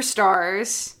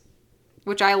Superstars,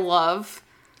 which I love.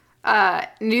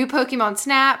 New Pokemon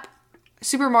Snap,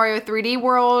 Super Mario 3D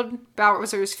World,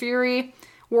 Bowser's Fury,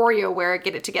 WarioWare,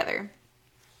 Get It Together.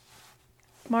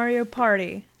 Mario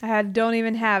Party. Don't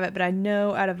even have it, but I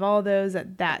know out of all those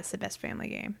that's the best family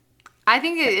game. I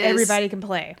think it is. Everybody can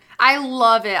play. I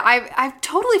love it. I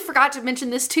totally forgot to mention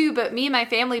this too, but me and my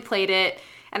family played it,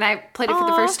 and I played it for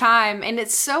the first time, and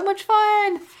it's so much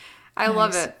fun. I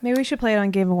love it. Maybe we should play it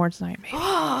on Game Awards night. Maybe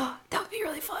That would be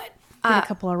really fun. get a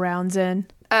couple of rounds in.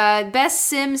 Best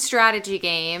sim strategy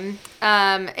game.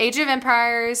 Age of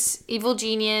Empires, Evil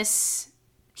Genius,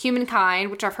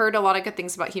 Humankind, which I've heard a lot of good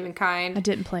things about Humankind. I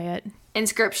didn't play it.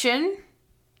 Inscription,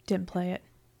 Didn't play it,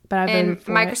 but I And voted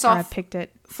for it. Microsoft- And I picked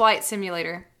it. Flight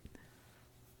Simulator.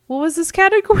 What was this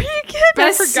category again?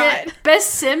 I forgot. Best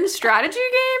sim strategy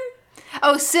game?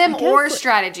 Oh, sim or guess-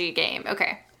 strategy game.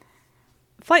 Okay.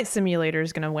 Flight Simulator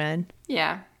is gonna win.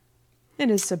 Yeah.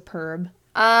 It is superb.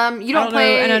 You I don't don't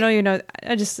play. know, and I know you know.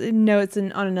 I just know it's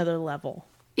on another level.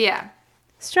 Yeah.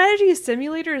 Strategy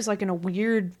Simulator is like in a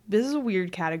weird. This is a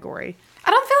weird category. I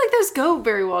don't feel like those go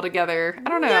very well together. I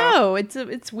don't know. No, it's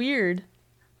weird.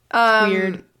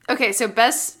 weird. Okay, so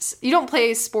best. You don't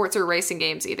play sports or racing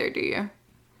games either, do you?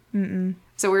 Mm-mm.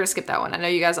 So we're gonna skip that one. I know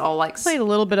you guys all like. Played a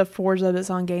little bit of Forza that's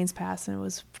on Games Pass and it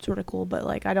was sort of cool, but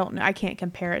like I don't know. I can't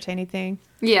compare it to anything.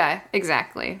 Yeah,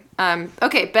 exactly.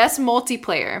 Okay, best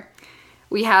multiplayer.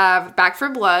 We have Back 4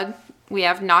 Blood. We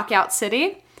have Knockout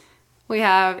City. We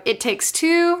have It Takes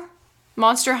Two,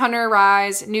 Monster Hunter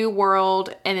Rise, New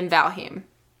World, and then Valheim.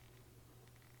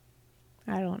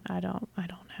 I don't know.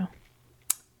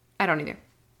 I don't either.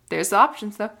 There's the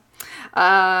options though.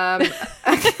 I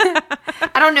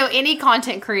don't know any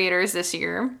content creators this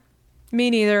year. Me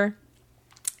neither.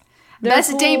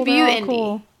 Best debut they're all indie.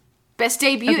 cool. Best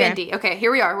debut Okay. indie. Okay,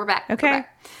 here we are. We're back. Okay.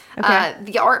 We're back.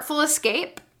 The Artful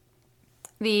Escape,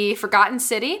 The Forgotten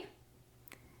City,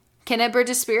 Kenna Bridge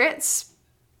of Spirits,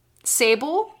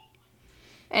 Sable,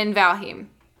 and Valheim.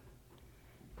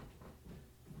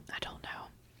 I don't know.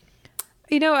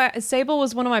 You know, Sable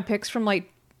was one of my picks from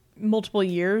like multiple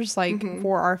years, like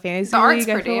for our fantasy The art's league.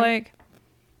 I pretty. feel like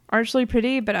art's really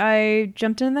pretty, but I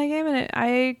jumped into that game and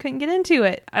I couldn't get into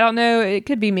it. I don't know. It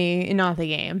could be me and not the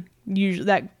game. Usually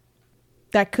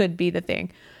that could be the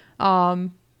thing.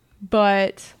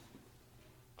 But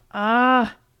I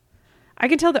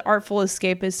can tell that Artful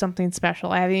Escape is something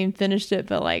special. I haven't even finished it,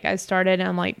 but like I started and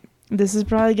I'm like, this is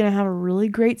probably gonna have a really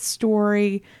great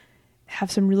story, have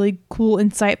some really cool,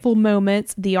 insightful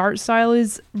moments. The art style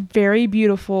is very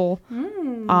beautiful.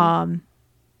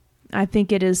 I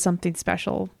think it is something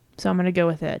special, so I'm gonna go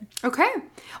with it. Okay.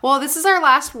 Well, this is our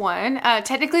last one.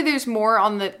 Technically, there's more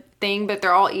on the thing, but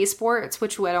they're all esports,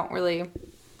 which we don't really.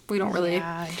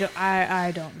 Yeah,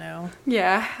 I don't know.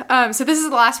 Yeah. So this is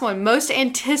the last one. Most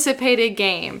anticipated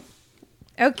game.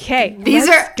 Okay, These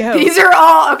go. are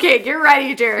all okay. Get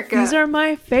ready, Jerica. These are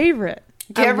my favorite.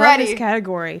 Get I love ready. this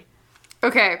category.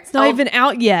 Okay. It's not even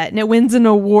out yet, and it wins an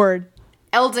award.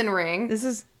 Elden Ring. This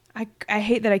is. I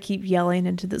hate that I keep yelling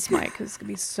into this mic because it's gonna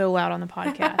be so loud on the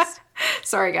podcast.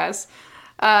 Sorry, guys.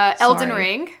 Elden Sorry.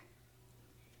 Ring.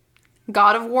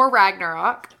 God of War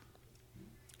Ragnarok.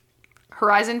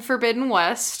 Horizon Forbidden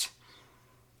West.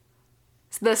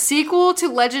 The sequel to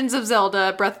Legends of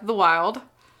Zelda Breath of the Wild.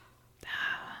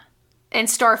 And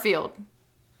Starfield.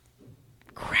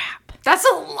 Crap. That's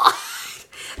a lot.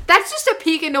 That's just a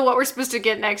peek into what we're supposed to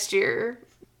get next year.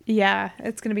 Yeah,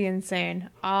 it's gonna be insane.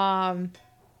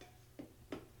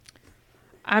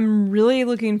 I'm really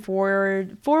looking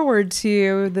forward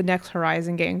to the next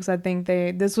Horizon game, because I think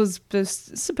this was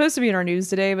just supposed to be in our news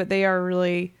today, but they are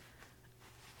really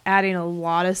adding a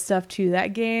lot of stuff to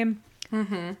that game.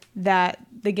 Mm-hmm. That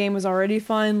the game was already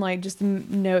fun. Like, just to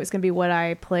know it's gonna be what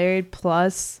I played,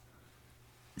 plus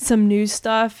some new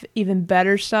stuff, even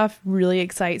better stuff, really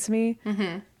excites me.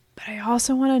 Mm-hmm. But I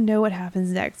also want to know what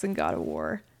happens next in God of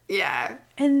War. Yeah.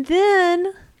 And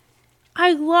then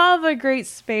I love a great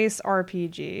space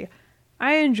RPG.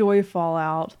 I enjoy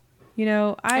Fallout. You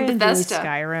know, I enjoy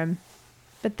Skyrim.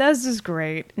 Bethesda's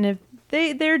great. And if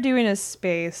they're doing a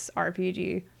space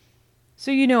RPG, so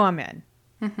you know I'm in.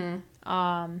 Mm-hmm.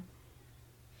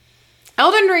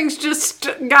 Elden Ring's just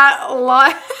got a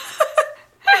lot.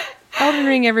 Elden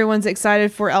Ring, everyone's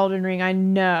excited for Elden Ring, I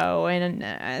know, and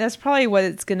that's probably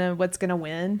what's gonna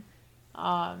win.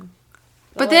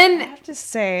 But then I have to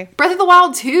say, Breath of the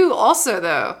Wild 2 also,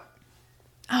 though.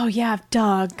 Oh yeah,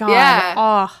 duh, God, yeah.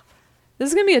 Oh, this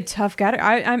is gonna be a tough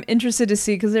category. I'm interested to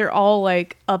see, because they're all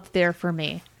like up there for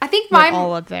me. I think they're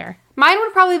all up there. Mine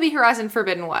would probably be Horizon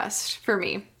Forbidden West for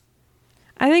me.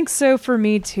 I think so for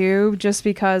me too, just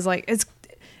because like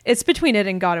it's between it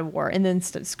and God of War, and then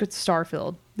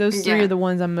Starfield. Those three are the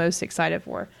ones I'm most excited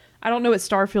for. I don't know what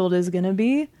Starfield is going to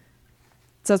be,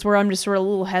 so that's where I'm just sort of a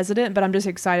little hesitant, but I'm just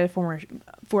excited for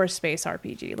a space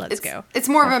RPG. Let's go. It's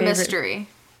more of a mystery.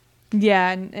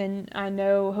 Yeah, and I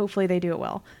know hopefully they do it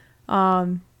well.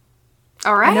 All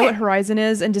right. I know what Horizon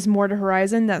is, and just more to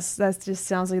Horizon. That just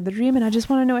sounds like the dream, and I just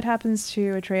want to know what happens to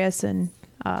Atreus and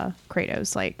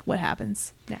Kratos. Like, what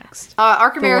happens next?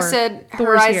 Archimera said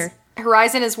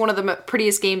Horizon is one of the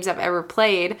prettiest games I've ever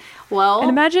played. Well, and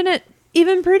imagine it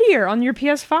even prettier on your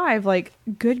PS5. Like,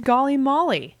 good golly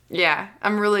molly. Yeah,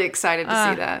 I'm really excited to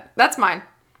see that. That's mine,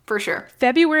 for sure.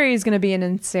 February is going to be an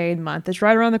insane month. It's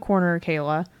right around the corner,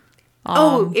 Kayla.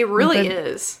 It really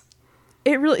is.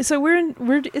 It really. So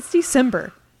it's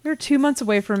December. We're 2 months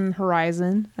away from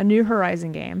Horizon, a new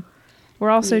Horizon game. We're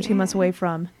also 2 months away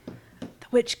from the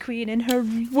Witch Queen and her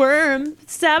worm.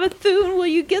 Savathun, will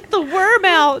you get the worm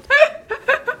out?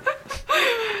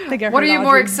 What are you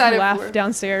more excited for?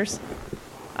 Downstairs.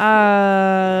 Savathun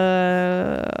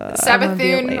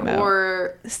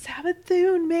or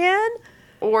Savathun, man.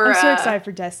 Or I'm so excited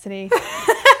for Destiny.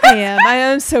 I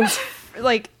am so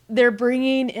like. They're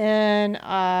bringing in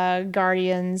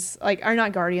guardians, like, are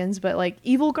not guardians, but like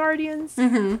evil guardians.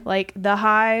 Mm-hmm. Like the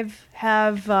Hive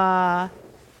have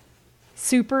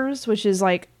supers, which is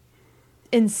like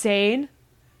insane.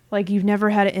 Like, you've never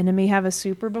had an enemy have a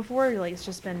super before. Like, it's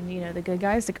just been, the good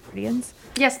guys, the guardians.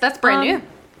 Yes, that's brand new.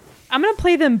 I'm gonna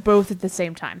play them both at the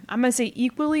same time. I'm gonna say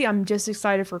equally. I'm just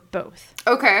excited for both.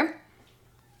 Okay.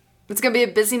 It's gonna be a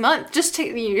busy month.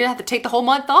 You're gonna have to take the whole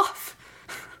month off.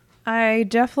 I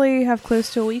definitely have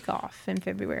close to a week off in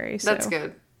February. So that's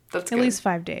good. That's good. At least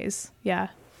 5 days. Yeah.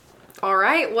 All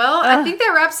right. Well, I think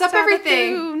that wraps up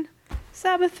everything.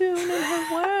 Savathun and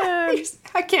her worm.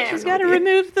 I can't. She's got to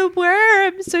remove the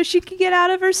worm so she can get out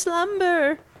of her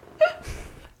slumber.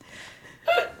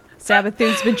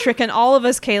 Savathun's been tricking all of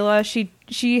us, Kayla.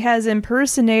 She has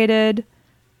impersonated.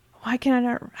 Why can I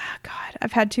not? Oh, God,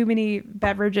 I've had too many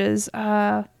beverages.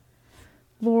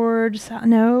 Lord,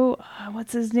 no,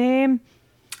 what's his name?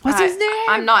 What's his name?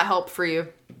 I'm not help for you.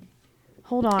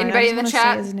 Hold on. Anybody in the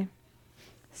chat? His name.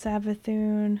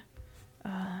 Savathun.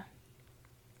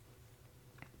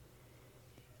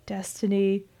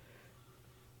 Destiny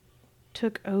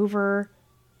took over.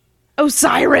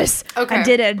 Osiris. Okay. I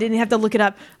did it. I didn't have to look it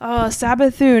up.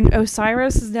 Savathun.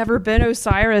 Osiris has never been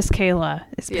Osiris, Kayla.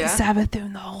 It's been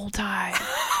Savathun the whole time.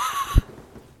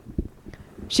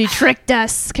 She tricked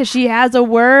us because she has a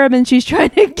worm and she's trying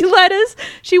to let us.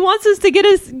 She wants us to get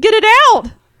it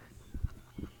out.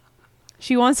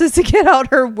 She wants us to get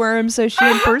out her worm, so she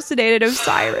impersonated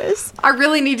Osiris. I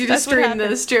really need you to stream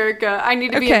this, Jerica. I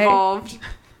need to be involved.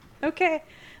 Okay.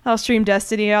 I'll stream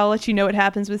Destiny. I'll let you know what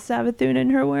happens with Savathun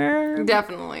and her worm.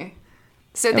 Definitely.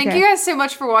 So thank you guys so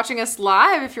much for watching us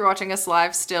live, if you're watching us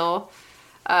live still,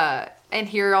 and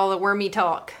hear all the wormy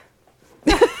talk.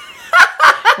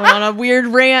 Went on a weird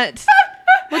rant.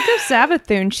 Look up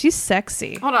Savathun. She's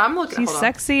sexy. Hold on, I'm looking. She's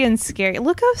sexy and scary.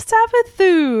 Look up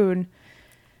Savathun.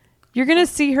 You're going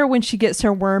to see her when she gets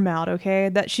her worm out, okay?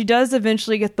 That she does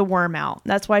eventually get the worm out.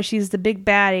 That's why she's the big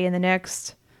baddie in the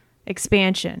next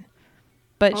expansion.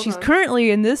 But she's currently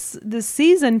in this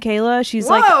season, Kayla. She's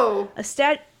like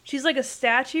she's like a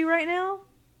statue right now.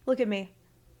 Look at me.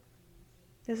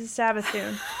 This is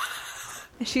Savathun.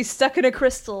 And she's stuck in a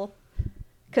crystal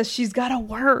because she's got a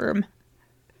worm.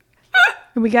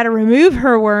 And we got to remove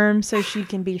her worm so she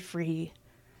can be free.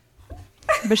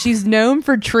 but she's known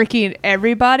for tricking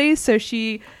everybody. So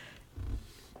she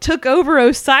took over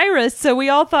Osiris. So we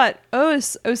all thought, oh,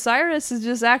 Osiris is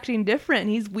just acting different.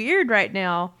 He's weird right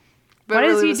now. But Why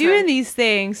is really he was doing her. these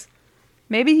things?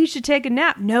 Maybe he should take a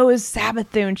nap. No, it's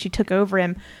Savathun. She took over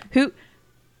him. Who?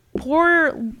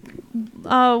 Poor,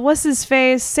 what's his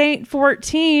face? Saint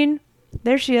 14.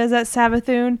 There she is, that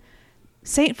Savathun.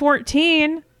 Saint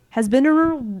 14 has been in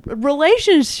a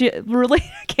relationship. I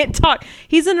can't talk.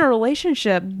 He's in a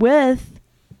relationship with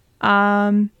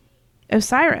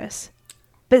Osiris.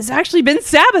 But it's actually been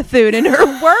Savathun and her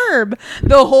worm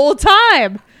the whole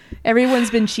time.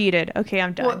 Everyone's been cheated. Okay,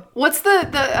 I'm done. What's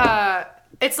the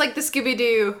it's like the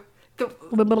Scooby-Doo.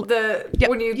 The Yep,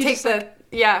 when you take just the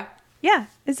yeah. Yeah,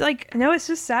 it's like, no, it's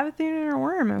just Savathun and her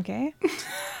worm, okay?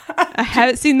 I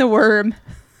haven't seen the worm.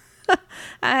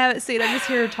 I haven't seen it. I just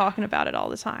hear her talking about it all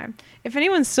the time. If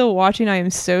anyone's still watching, I am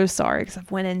so sorry because I've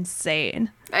went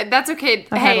insane. That's okay.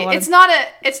 I've had a Hey, lot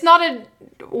it's not a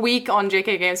week on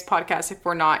JK Games podcast if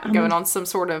we're not going on some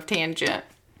sort of tangent.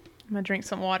 I'm going to drink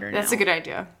some water now. That's a good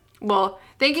idea. Well,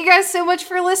 thank you guys so much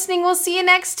for listening. We'll see you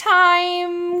next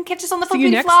time. Catch us on the See you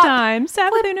flippity next flop. time.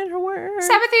 Savathun and her worm.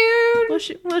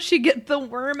 Savathun. Will she get the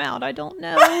worm out? I don't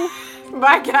know.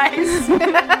 Bye, guys.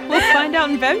 We'll find out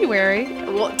in February.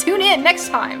 Well, tune in next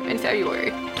time in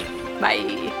February.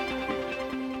 Bye.